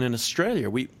difficult. And in Australia,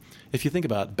 if you think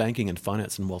about banking and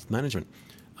finance and wealth management,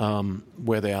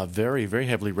 where they are very, very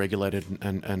heavily regulated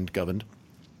and governed,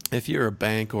 if you're a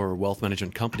bank or a wealth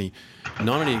management company,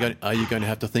 not only are you going to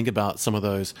have to think about some of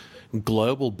those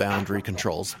global boundary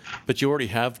controls, but you already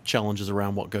have challenges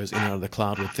around what goes in and out of the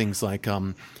cloud with things like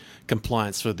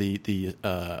compliance for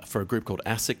for a group called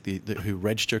ASIC, who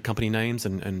register company names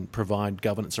and provide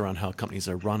governance around how companies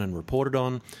are run and reported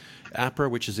on.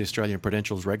 APRA, which is the Australian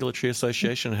Prudential Regulatory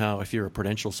Association, how if you're a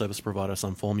prudential service provider of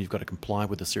some form, you've got to comply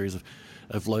with a series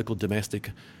of local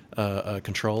domestic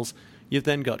controls. You've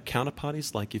then got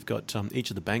counterparties, like you've got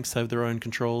each of the banks have their own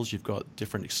controls. You've got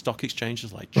different stock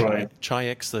exchanges, like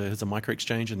Chi-X has a micro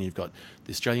exchange, and you've got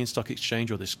the Australian Stock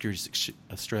Exchange or the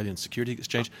Australian Security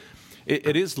Exchange.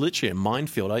 It is literally a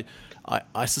minefield.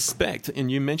 I suspect,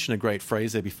 and you mentioned a great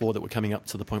phrase there before, that we're coming up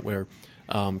to the point where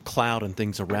cloud and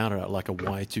things around it are like a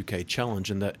Y2K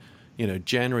challenge, and that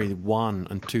January 1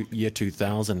 and year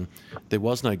 2000, there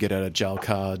was no get out of jail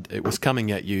card. It was coming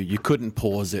at you. You couldn't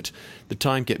pause it. The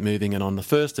time kept moving, and on the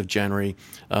 1st of January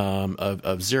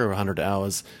of 0 to 100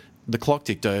 hours, the clock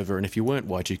ticked over, and if you weren't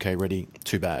Y2K ready,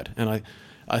 too bad. And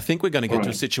I think we're going to get to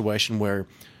a situation where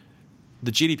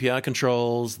the GDPR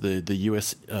controls, the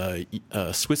US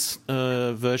Swiss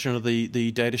version of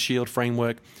the Data Shield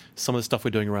framework, some of the stuff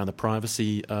we're doing around the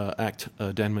Privacy Act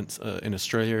amendments in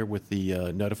Australia with the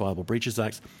Notifiable Breaches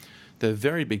Acts, they're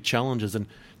very big challenges. And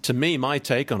to me, my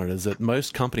take on it is that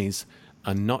most companies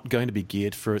are not going to be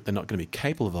geared for it. They're not going to be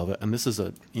capable of it. And this is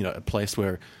a place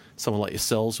where someone like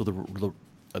yourselves with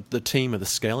the team of the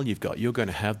scale you've got, you're going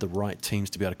to have the right teams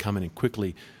to be able to come in and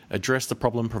quickly address the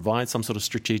problem, provide some sort of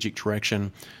strategic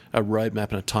direction, a roadmap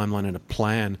and a timeline and a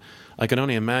plan. I can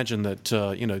only imagine that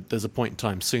there's a point in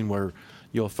time soon where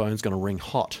your phone's going to ring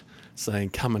hot saying,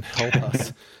 come and help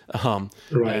us.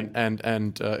 Right.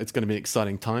 And it's going to be an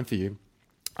exciting time for you.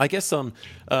 I guess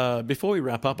before we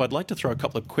wrap up, I'd like to throw a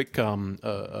couple of quick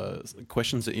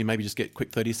questions at you, maybe just get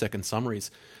quick 30-second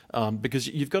summaries, because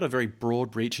you've got a very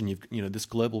broad reach, and this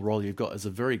global role you've got is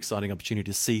a very exciting opportunity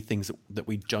to see things that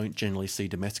we don't generally see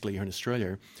domestically here in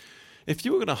Australia. If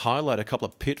you were going to highlight a couple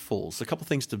of pitfalls, a couple of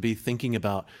things to be thinking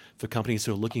about for companies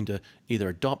who are looking to either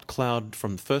adopt cloud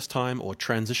from the first time or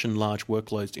transition large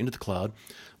workloads into the cloud,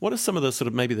 what are some of the sort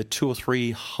of maybe the 2 or 3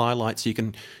 highlights you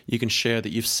can share that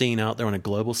you've seen out there on a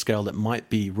global scale that might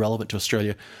be relevant to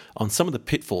Australia on some of the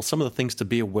pitfalls, some of the things to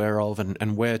be aware of,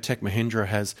 and where Tech Mahindra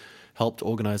has helped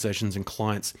organizations and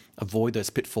clients avoid those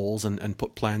pitfalls and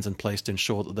put plans in place to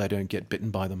ensure that they don't get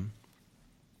bitten by them?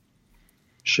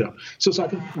 Sure. So I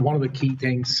think one of the key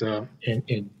things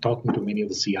in talking to many of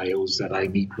the CIOs that I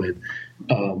meet with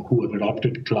who have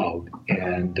adopted cloud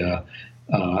and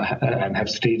have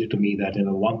stated to me that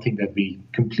one thing that we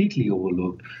completely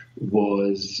overlooked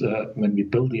was when we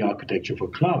built the architecture for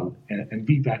cloud, and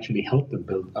we've actually helped them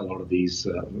build a lot of these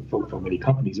for many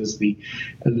companies, is the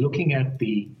looking at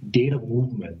the data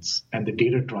movements and the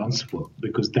data transfer,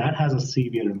 because that has a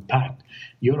severe impact.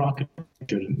 Your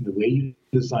architecture, the way you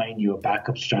design your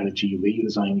backup strategy, the way you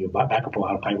design your backup or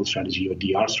archival strategy or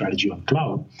DR strategy on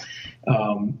cloud,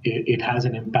 it has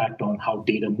an impact on how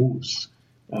data moves.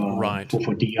 Right.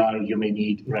 For DR, you may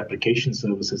need replication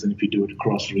services, and if you do it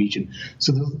across region.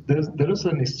 So there is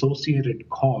an associated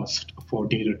cost for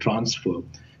data transfer,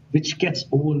 which gets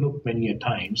overlooked many a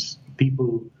times.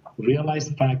 People realize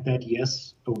the fact that,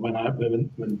 yes, when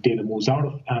data moves out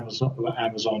of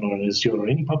Amazon or Azure or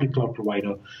any public cloud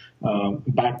provider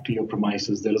back to your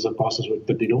premises, there is a cost to it,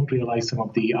 but they don't realize some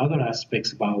of the other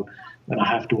aspects about when I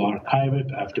have to archive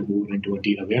it, I have to move it into a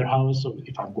data warehouse, or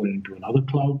if I'm going into another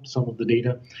cloud, some of the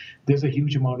data, there's a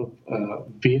huge amount of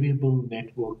variable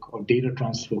network or data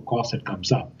transfer cost that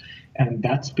comes up, and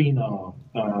that's been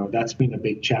a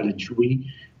big challenge.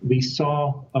 We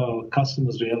saw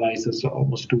customers realize this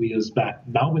almost 2 years back.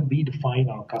 Now, when we define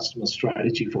our customer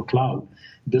strategy for cloud,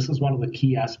 this is one of the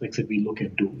key aspects that we look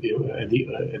into at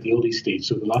the early stage.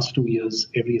 So the last 2 years,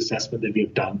 every assessment that we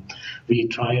have done, we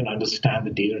try and understand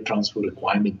the data transfer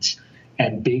requirements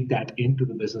and bake that into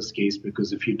the business case,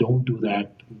 because if you don't do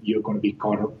that, you're going to be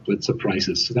caught up with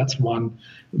surprises. So that's one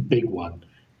big one.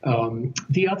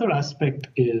 The other aspect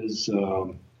is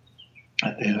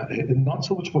not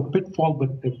so much for pitfall, but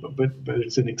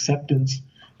it's an acceptance.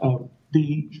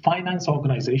 The finance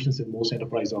organizations and most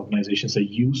enterprise organizations are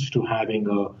used to having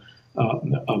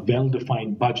a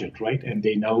well-defined budget, right? And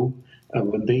they know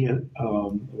when they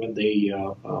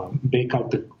bake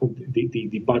out the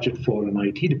budget for an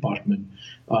IT department,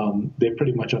 they're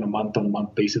pretty much on a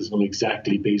month-on-month basis, know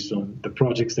exactly based on the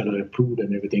projects that are approved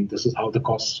and everything. This is how the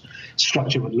cost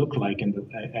structure would look like,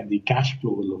 and the cash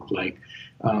flow will look like.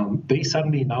 They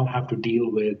suddenly now have to deal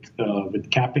with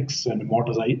capex and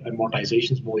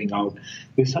amortizations moving out.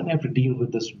 They suddenly have to deal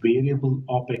with this variable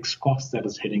OPEX cost that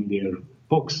is hitting their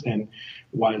books. And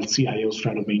while CIOs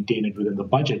try to maintain it within the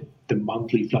budget, the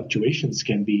monthly fluctuations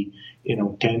can be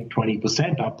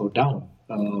 10-20% up or down,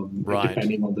 right,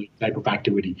 depending on the type of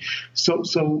activity. So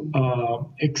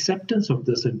acceptance of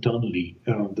this internally,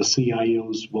 the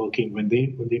CIOs working when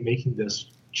they're making this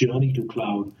journey to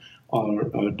cloud, or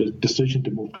the decision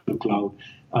to move to cloud,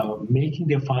 making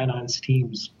their finance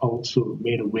teams also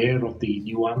made aware of the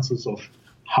nuances of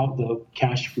how the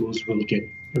cash flows will get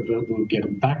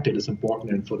impacted is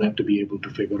important, and for them to be able to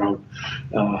figure out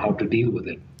how to deal with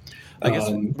it. I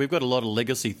guess we've got a lot of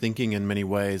legacy thinking in many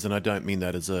ways, and I don't mean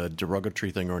that as a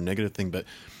derogatory thing or a negative thing, but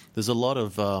there's a lot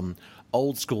of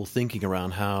old school thinking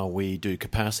around how we do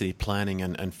capacity planning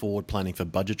and forward planning for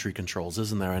budgetary controls,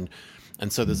 isn't there?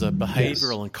 And so there's a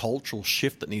behavioral and cultural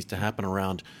shift that needs to happen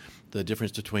around the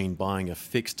difference between buying a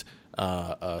fixed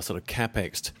sort of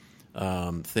capex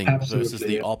thing versus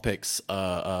the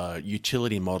OPEX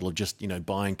utility model of just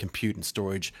buying compute and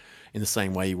storage in the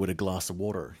same way you would a glass of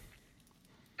water.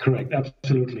 Correct,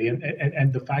 absolutely,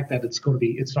 and the fact that it's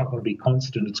not going to be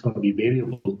constant, it's going to be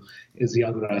variable, is the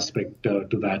other aspect to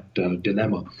that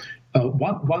dilemma.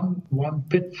 One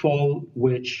pitfall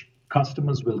which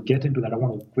customers will get into that I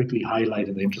want to quickly highlight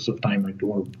in the interest of time. I don't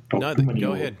want to talk too many.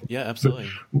 Go ahead. Yeah,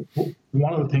 absolutely.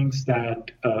 One of the things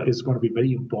that is going to be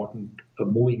very important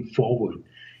moving forward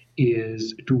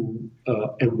is to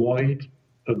avoid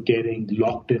getting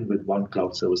locked in with one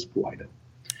cloud service provider.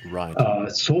 Right.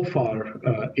 So far,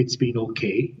 it's been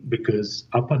okay because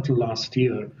up until last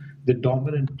year, the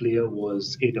dominant player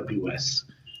was AWS.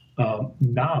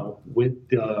 Now, with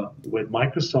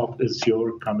Microsoft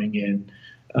Azure coming in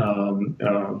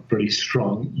pretty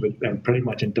strong, and pretty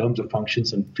much in terms of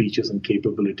functions and features and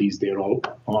capabilities, they're all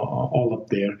up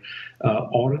there.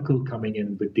 Oracle coming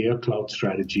in with their cloud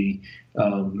strategy,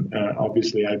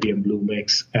 obviously IBM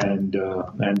Bluemix and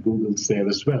Google's there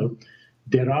as well.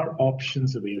 There are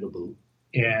options available,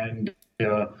 and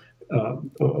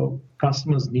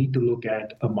customers need to look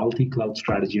at a multi-cloud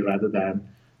strategy rather than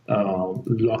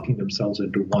locking themselves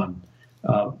into one.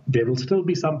 There will still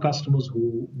be some customers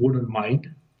who wouldn't mind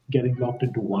getting locked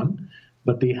into one,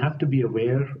 but they have to be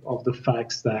aware of the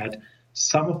facts that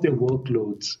some of their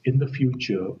workloads in the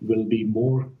future will be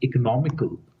more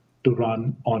economical to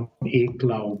run on A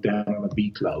cloud than on a B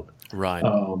cloud. Right.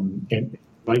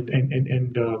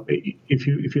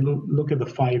 If you look at the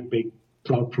 5 big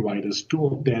cloud providers, 2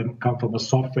 of them come from a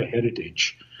software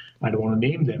heritage. I don't want to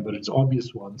name them, but it's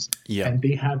obvious ones. Yeah. And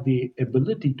they have the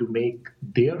ability to make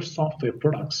their software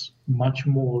products much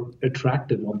more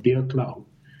attractive on their cloud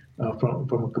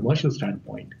from a commercial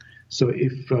standpoint. So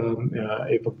if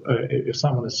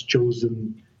someone has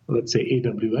chosen, let's say,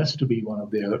 AWS to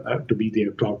be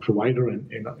their cloud provider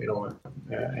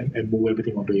and move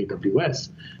everything onto AWS,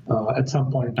 at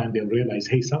some point in time they'll realize,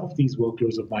 hey, some of these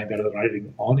workloads of mine that are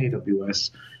running on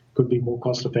AWS could be more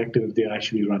cost effective if they're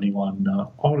actually running on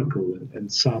Oracle,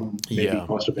 and some may be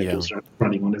cost effective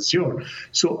running on Azure.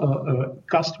 So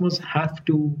customers have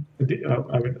to.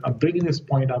 I'm bringing this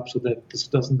point up so that this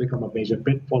doesn't become a major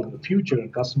pitfall in the future.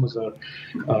 And customers are,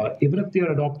 even if they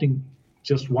are adopting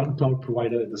just one cloud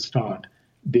provider at the start,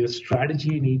 their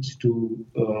strategy needs to,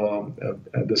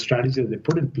 the strategy that they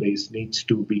put in place needs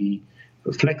to be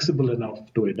flexible enough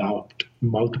to adopt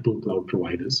multiple cloud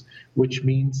providers, which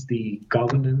means the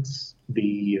governance,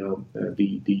 the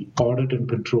audit and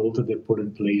control that they put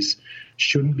in place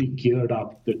shouldn't be geared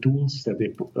up. The tools that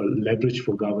they leverage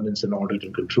for governance and audit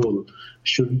and control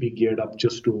shouldn't be geared up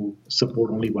just to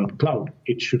support only one cloud.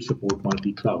 It should support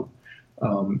multi-cloud.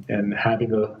 And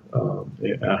having a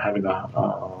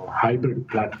hybrid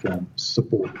platform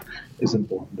support is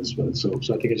important as well. So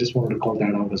I think I just wanted to call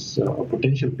that out as a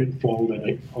potential pitfall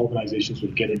that organizations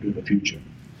will get into in the future.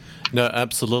 No,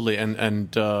 absolutely,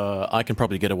 and I can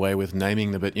probably get away with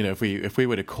naming them, but if we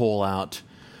were to call out,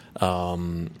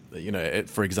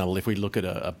 for example, if we look at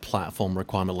a platform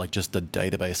requirement like just the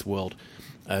database world.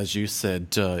 As you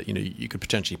said, you could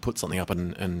potentially put something up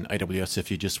in AWS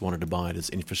if you just wanted to buy it as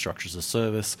infrastructure as a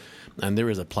service, and there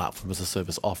is a platform as a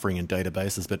service offering in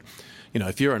databases. But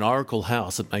if you're an Oracle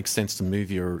house, it makes sense to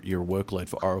move your workload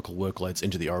for Oracle workloads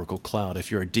into the Oracle cloud. If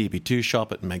you're a DB2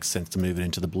 shop, it makes sense to move it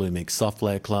into the Bluemix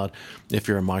software cloud. If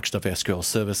you're a Microsoft SQL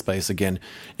Server space, again,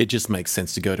 it just makes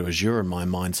sense to go to Azure in my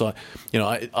mind. So,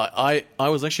 I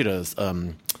was actually at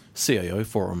a CIO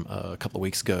forum a couple of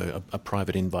weeks ago, a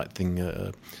private invite thing,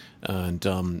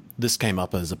 and this came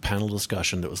up as a panel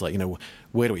discussion that was like,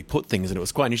 where do we put things? And it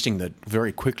was quite interesting that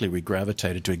very quickly we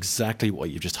gravitated to exactly what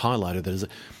you've just highlighted, that is,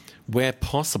 where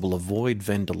possible, avoid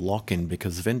vendor lock-in,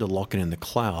 because vendor lock-in in the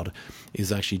cloud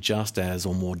is actually just as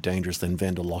or more dangerous than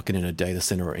vendor lock-in in a data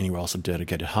center or anywhere else of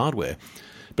dedicated hardware.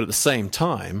 But at the same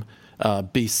time,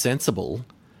 be sensible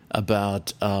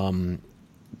about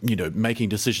making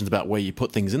decisions about where you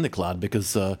put things in the cloud,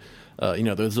 because there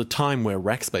was a time where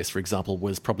Rackspace, for example,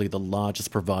 was probably the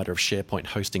largest provider of SharePoint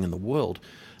hosting in the world,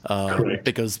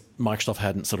 because Microsoft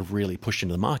hadn't sort of really pushed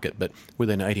into the market. But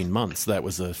within 18 months, that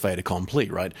was a fait accompli,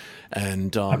 right?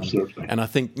 And Absolutely. And I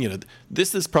think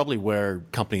this is probably where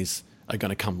companies are going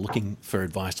to come looking for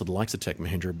advice to the likes of Tech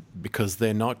Mahindra, because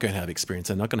they're not going to have experience,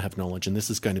 they're not going to have knowledge, and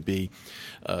this is going to be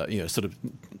sort of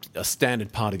a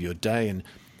standard part of your day. And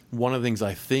one of the things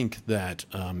I think that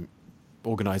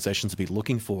organizations will be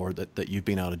looking for that you've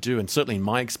been able to do, and certainly in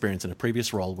my experience in a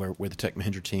previous role where the Tech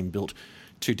Mahindra team built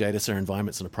 2 data center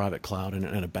environments in a private cloud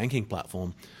and a banking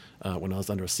platform, when I was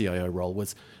under a CIO role,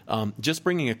 was just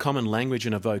bringing a common language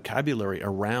and a vocabulary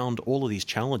around all of these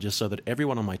challenges so that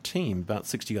everyone on my team, about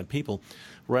 60-odd people,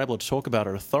 were able to talk about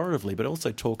it authoritatively, but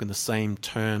also talk in the same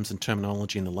terms and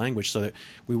terminology in the language so that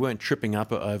we weren't tripping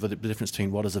up over the difference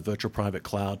between what is a virtual private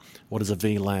cloud, what is a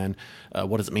VLAN,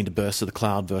 what does it mean to burst to the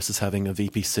cloud versus having a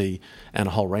VPC, and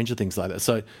a whole range of things like that.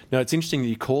 So, it's interesting that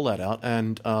you call that out.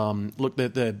 And look,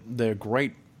 they're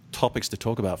great topics to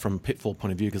talk about from a pitfall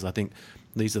point of view, because I think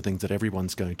these are things that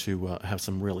everyone's going to have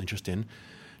some real interest in.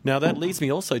 Now, that leads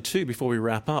me also to, before we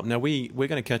wrap up, now we're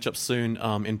going to catch up soon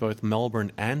in both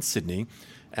Melbourne and Sydney.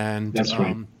 And that's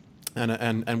right.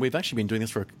 And we've actually been doing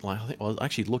this for, it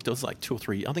was like 2 or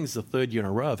 3, I think it's the third year in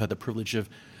a row I've had the privilege of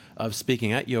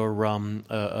speaking at your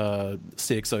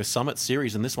CxO Summit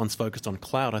series, and this one's focused on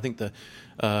cloud. I think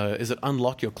is it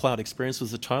Unlock Your Cloud Experience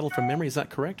was the title from memory, is that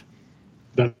correct?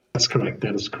 That's correct.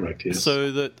 That is correct, yes.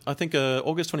 So I think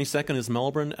August 22nd is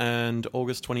Melbourne and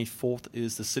August 24th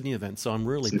is the Sydney event. So I'm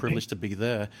really privileged to be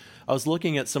there. I was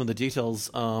looking at some of the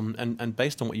details and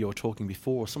based on what you were talking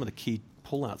before, some of the key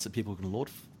pullouts that people can look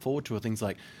forward to are things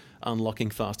like unlocking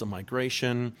faster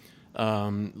migration,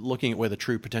 looking at where the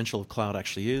true potential of cloud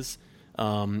actually is.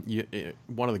 One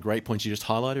of the great points you just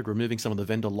highlighted, removing some of the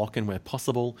vendor lock-in where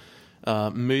possible,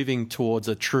 moving towards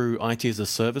a true IT as a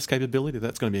service capability.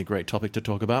 That's going to be a great topic to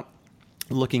talk about.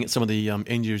 Looking at some of the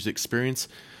end user experience,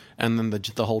 and then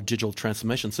the whole digital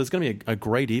transformation. So it's going to be a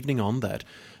great evening on that.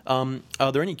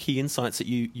 Are there any key insights that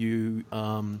you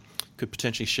could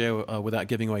potentially share without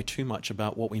giving away too much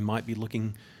about what we might be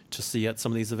looking to see at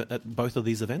some of these at both of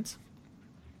these events?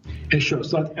 Sure.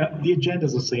 So the agenda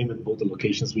is the same at both the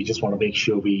locations. We just want to make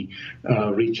sure we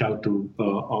reach out to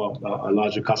a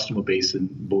larger customer base in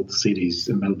both cities,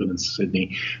 in Melbourne and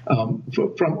Sydney.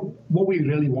 From what we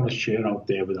really want to share out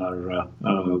there with our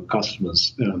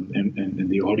customers and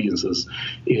the audiences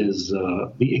is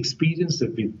the experience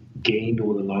that we've gained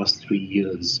over the last 3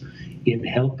 years in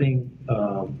helping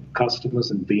customers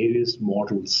in various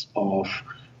models of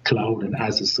cloud and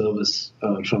as a service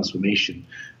transformation.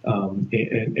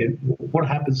 And what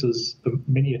happens is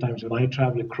many a times when I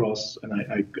travel across and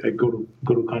I go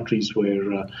to countries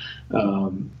where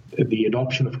the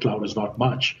adoption of cloud is not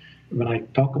much. When I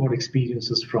talk about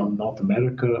experiences from North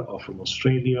America or from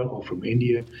Australia or from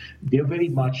India, they're very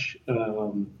much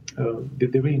they're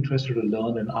very interested to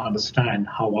learn and understand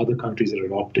how other countries are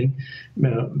adopting,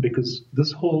 because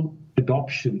this whole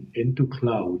adoption into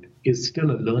cloud is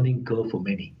still a learning curve for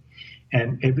many.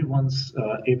 And every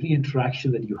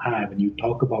interaction that you have, and you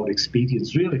talk about real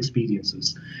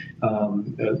experiences,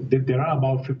 there are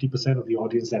about 50% of the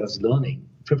audience that is learning.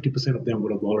 50% of them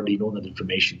would have already known that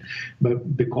information.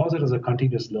 But because it is a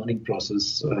continuous learning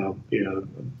process,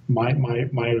 my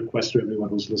request to everyone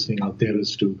who's listening out there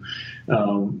is to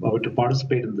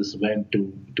participate in this event,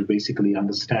 to basically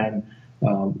understand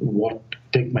what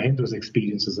Tech Mahindra's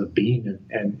experiences have been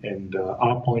and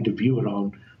our point of view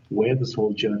around where this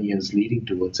whole journey is leading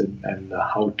towards, and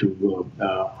how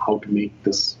to make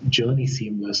this journey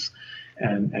seamless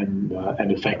and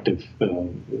effective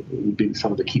would be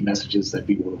some of the key messages that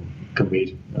we will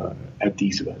convey at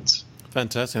these events.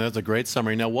 Fantastic. That's a great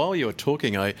summary. Now, while you were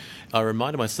talking, I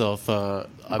reminded myself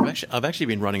I've actually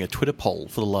been running a Twitter poll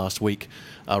for the last week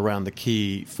around the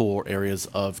key 4 areas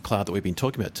of cloud that we've been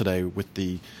talking about today, with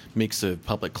the mix of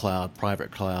public cloud,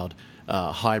 private cloud,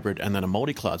 hybrid, and then a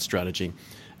multi-cloud strategy.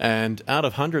 And out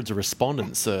of hundreds of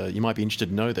respondents, you might be interested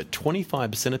to know that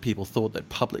 25% of people thought that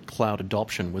public cloud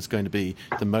adoption was going to be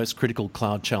the most critical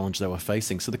cloud challenge they were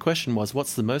facing. So the question was,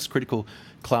 what's the most critical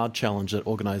cloud challenge that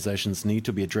organizations need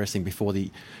to be addressing before the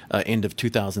end of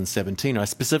 2017? I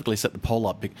specifically set the poll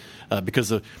up because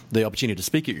of the opportunity to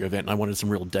speak at your event, and I wanted some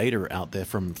real data out there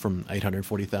from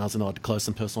 840,000 odd close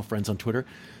and personal friends on Twitter.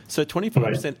 So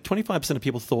 25% of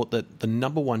people thought that the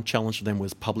number one challenge for them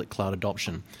was public cloud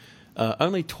adoption.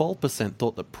 Only 12%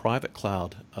 thought that private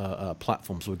cloud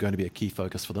platforms were going to be a key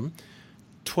focus for them.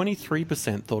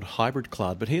 23% thought hybrid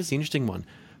cloud, but here's the interesting one.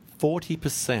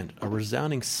 40%, a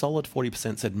resounding solid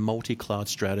 40%, said multi-cloud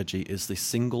strategy is the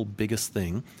single biggest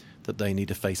thing that they need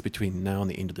to face between now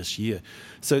and the end of this year.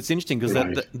 So it's interesting because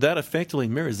that effectively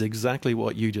mirrors exactly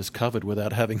what you just covered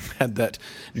without having had that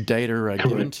data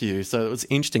given to you. So it was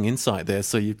interesting insight there.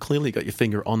 So you clearly got your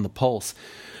finger on the pulse.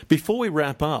 Before we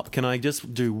wrap up, can I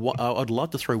just do? I'd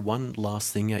love to throw one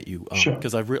last thing at you,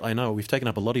 because I know we've taken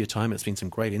up a lot of your time. It's been some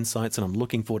great insights, and I'm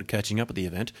looking forward to catching up at the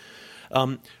event.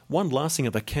 One last thing,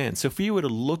 if I can. So if you were to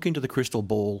look into the crystal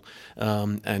ball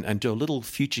and do a little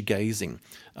future gazing,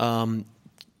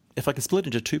 if I can split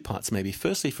it into 2 parts, maybe.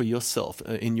 Firstly, for yourself,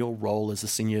 in your role as a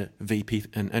senior VP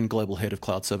and global head of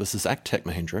cloud services at Tech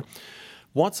Mahindra,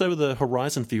 What's over the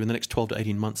horizon for you in the next 12 to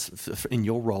 18 months in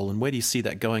your role, and where do you see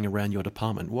that going around your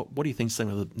department? What do you think some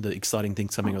of the exciting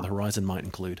things coming over the horizon might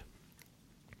include?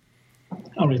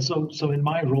 All right. So in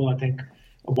my role, I think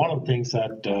one of the things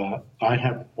that I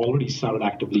have already started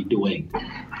actively doing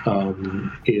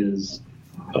is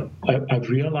I've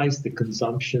realized the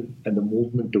consumption and the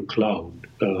movement to cloud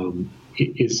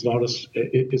is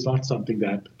not something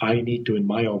that I need to, in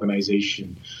my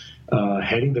organization,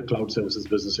 heading the cloud services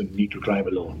business, and need to drive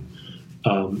alone.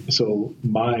 So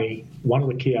one of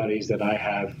the KRAs that I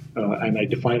have, and I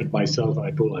define it myself, and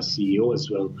I told our CEO as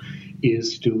well,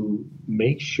 is to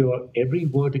make sure every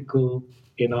vertical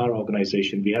in our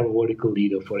organization, we have a vertical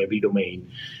leader for every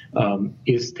domain,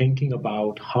 is thinking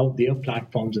about how their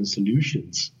platforms and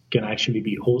solutions can actually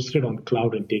be hosted on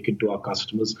cloud and taken to our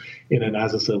customers in an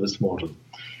as-a-service model.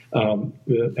 And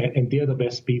they're the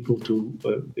best people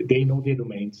they know their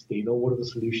domains, they know what are the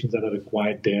solutions that are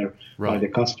required there by the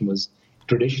customers.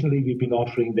 Traditionally, we've been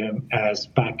offering them as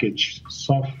packaged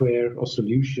software or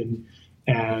solution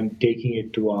and taking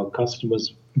it to our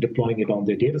customers, deploying it on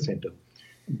their data center.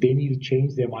 They need to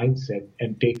change their mindset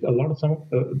and take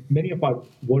many of our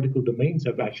vertical domains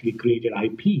have actually created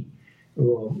IP,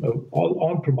 all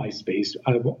on-premise space.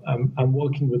 I'm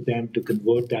working with them to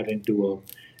convert that into a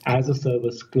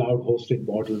as-a-service cloud-hosted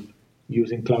model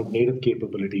using cloud-native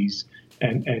capabilities.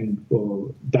 And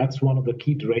that's one of the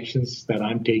key directions that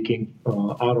I'm taking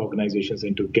our organizations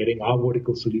into, getting our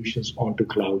vertical solutions onto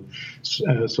cloud,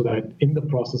 so that in the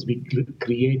process we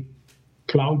create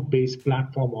cloud-based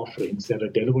platform offerings that are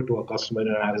delivered to our customer in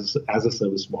an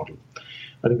as-a-service model.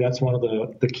 I think that's one of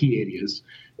the key areas.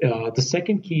 The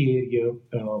second key area,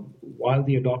 while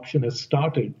the adoption has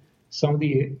started, some of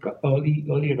the early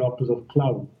adopters of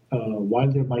cloud, while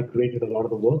they've migrated a lot of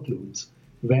the workloads,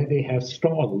 where they have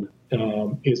stalled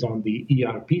is on the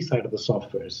ERP side of the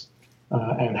softwares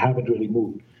and haven't really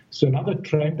moved. So another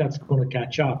trend that's going to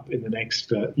catch up in the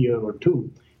next year or two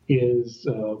is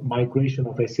migration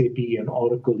of SAP and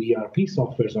Oracle ERP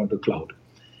softwares onto cloud.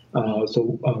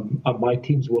 So my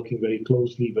team's working very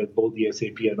closely with both the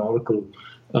SAP and Oracle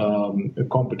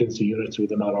competency units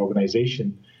within our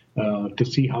organization to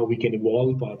see how we can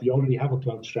evolve. We already have a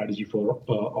cloud strategy for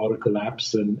Oracle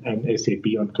apps and SAP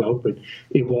on cloud, but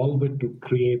evolve it to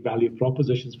create value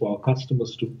propositions for our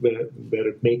customers to where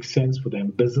it makes sense for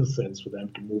them, business sense for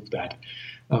them to move that,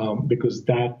 because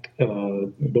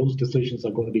those decisions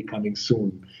are going to be coming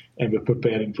soon, and we're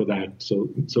preparing for that. So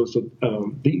these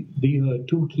are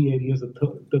two key areas.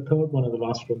 The third one and the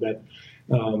last one that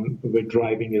we're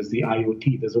driving is the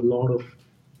IoT. There's a lot of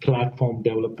platform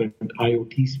development,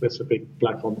 IoT-specific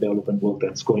platform development work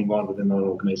that's going on within our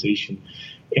organization,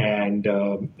 and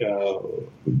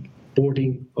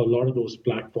porting a lot of those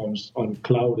platforms on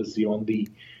cloud is the only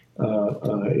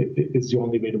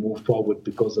way to move forward,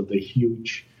 because of the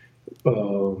huge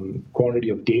quantity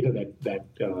of data that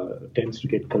tends to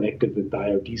get collected with the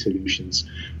IoT solutions.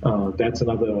 That's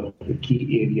another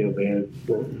key area where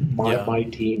my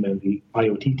team and the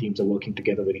IoT teams are working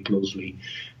together very closely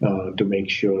to make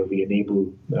sure we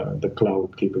enable the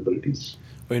cloud capabilities.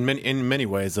 In many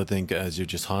ways, I think, as you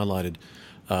just highlighted,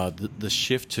 the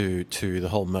shift to the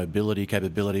whole mobility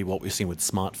capability, what we've seen with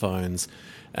smartphones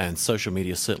and social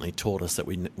media, certainly taught us that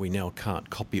we now can't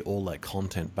copy all that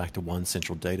content back to one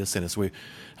central data center. So we're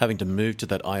having to move to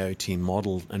that IoT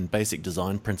model, and basic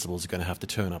design principles are going to have to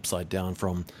turn upside down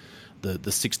from the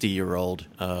 60-year-old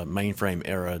mainframe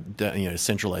era,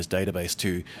 centralized database,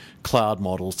 to cloud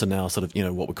models, to now sort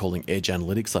of what we're calling edge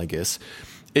analytics, I guess.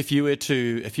 If you were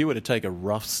to take a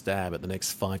rough stab at the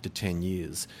next 5 to 10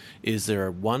 years, is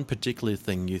there one particular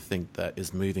thing you think that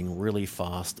is moving really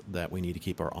fast that we need to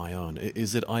keep our eye on?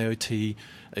 Is it IoT?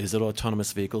 Is it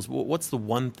autonomous vehicles? What's the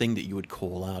one thing that you would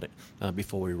call out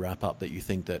before we wrap up that you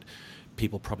think that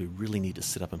people probably really need to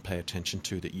sit up and pay attention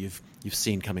to, that you've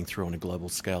seen coming through on a global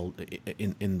scale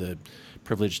in the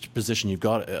privileged position you've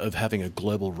got of having a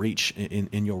global reach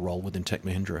in your role within Tech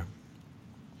Mahindra?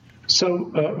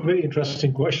 So, very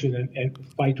interesting question. And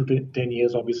 5 to 10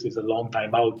 years obviously is a long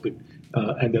time out. But,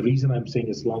 and the reason I'm saying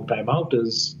it's a long time out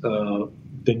is the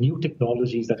new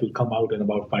technologies that will come out in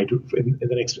about after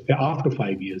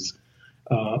 5 years.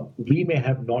 We may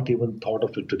have not even thought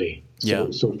of it today.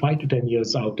 So 5 to 10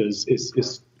 years out is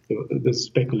the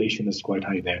speculation is quite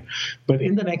high there. But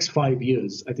in the next 5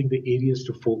 years, I think the areas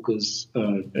to focus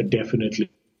definitely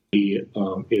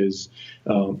is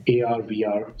AR,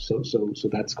 VR. So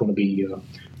that's going to be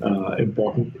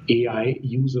important. AI,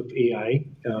 use of AI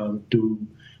to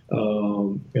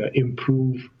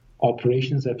improve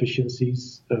operations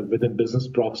efficiencies within business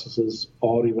processes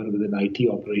or even within IT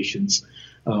operations.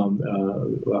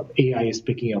 AI is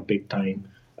picking up big time.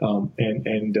 So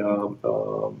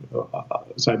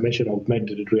I mentioned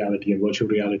augmented reality and virtual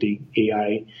reality,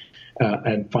 AI,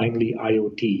 and finally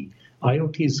IoT.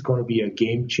 IoT is going to be a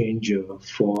game changer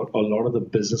for a lot of the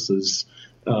businesses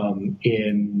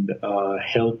in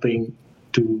helping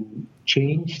to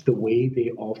change the way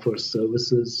they offer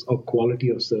services or quality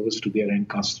of service to their end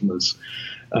customers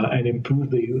and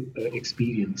improve the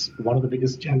experience. One of the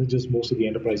biggest challenges most of the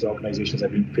enterprise organizations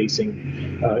have been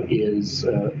facing is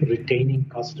retaining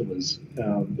customers,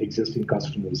 existing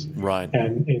customers. Right.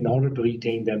 And in order to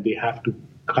retain them, they have to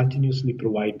continuously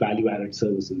provide value-added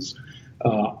services.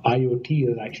 IoT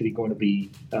is actually going to be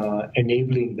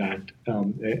enabling that,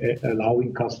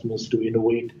 allowing customers to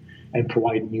innovate and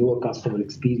provide newer customer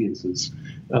experiences.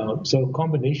 So a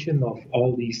combination of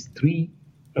all these three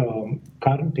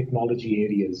current technology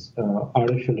areas,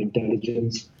 artificial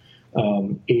intelligence, AR,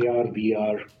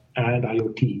 VR, and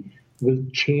IoT, will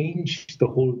change the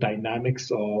whole dynamics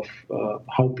of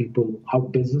how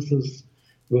businesses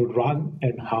will run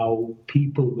and how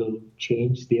people will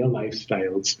change their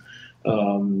lifestyles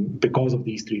because of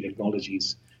these three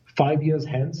technologies. 5 years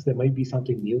hence, there might be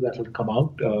something new that will come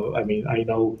out. I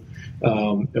know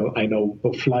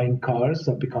flying cars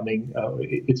are becoming.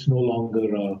 It's no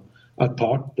longer a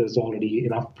thought. There's already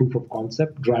enough proof of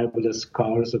concept. Driverless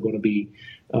cars are going to be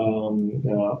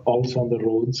also on the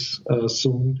roads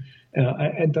soon,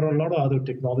 and there are a lot of other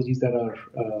technologies that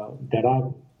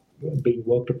are being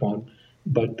worked upon.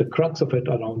 But the crux of it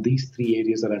around these three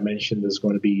areas that I mentioned is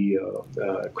going to be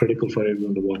critical for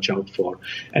everyone to watch out for.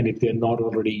 And if they're not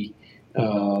already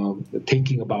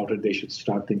thinking about it, they should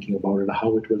start thinking about it,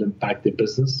 how it will impact their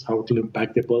business, how it will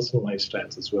impact their personal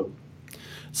lifestyles as well.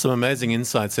 Some amazing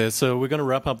insights there. So we're going to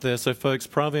wrap up there. So folks,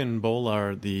 Pravin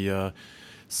Bolar, the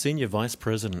Senior Vice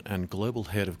President and Global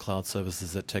Head of Cloud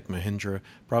Services at Tech Mahindra.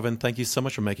 Pravin, thank you so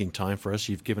much for making time for us.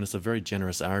 You've given us a very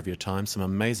generous hour of your time, some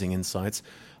amazing insights.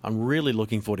 I'm really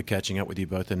looking forward to catching up with you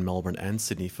both in Melbourne and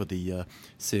Sydney for the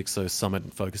CxO Summit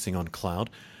and focusing on cloud.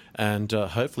 And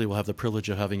hopefully we'll have the privilege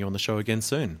of having you on the show again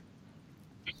soon.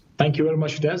 Thank you very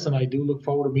much, Des, and I do look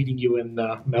forward to meeting you in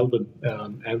Melbourne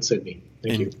and Sydney.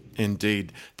 Thank you.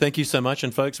 Indeed. Thank you so much.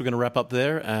 And folks, we're going to wrap up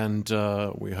there, and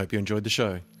we hope you enjoyed the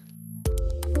show.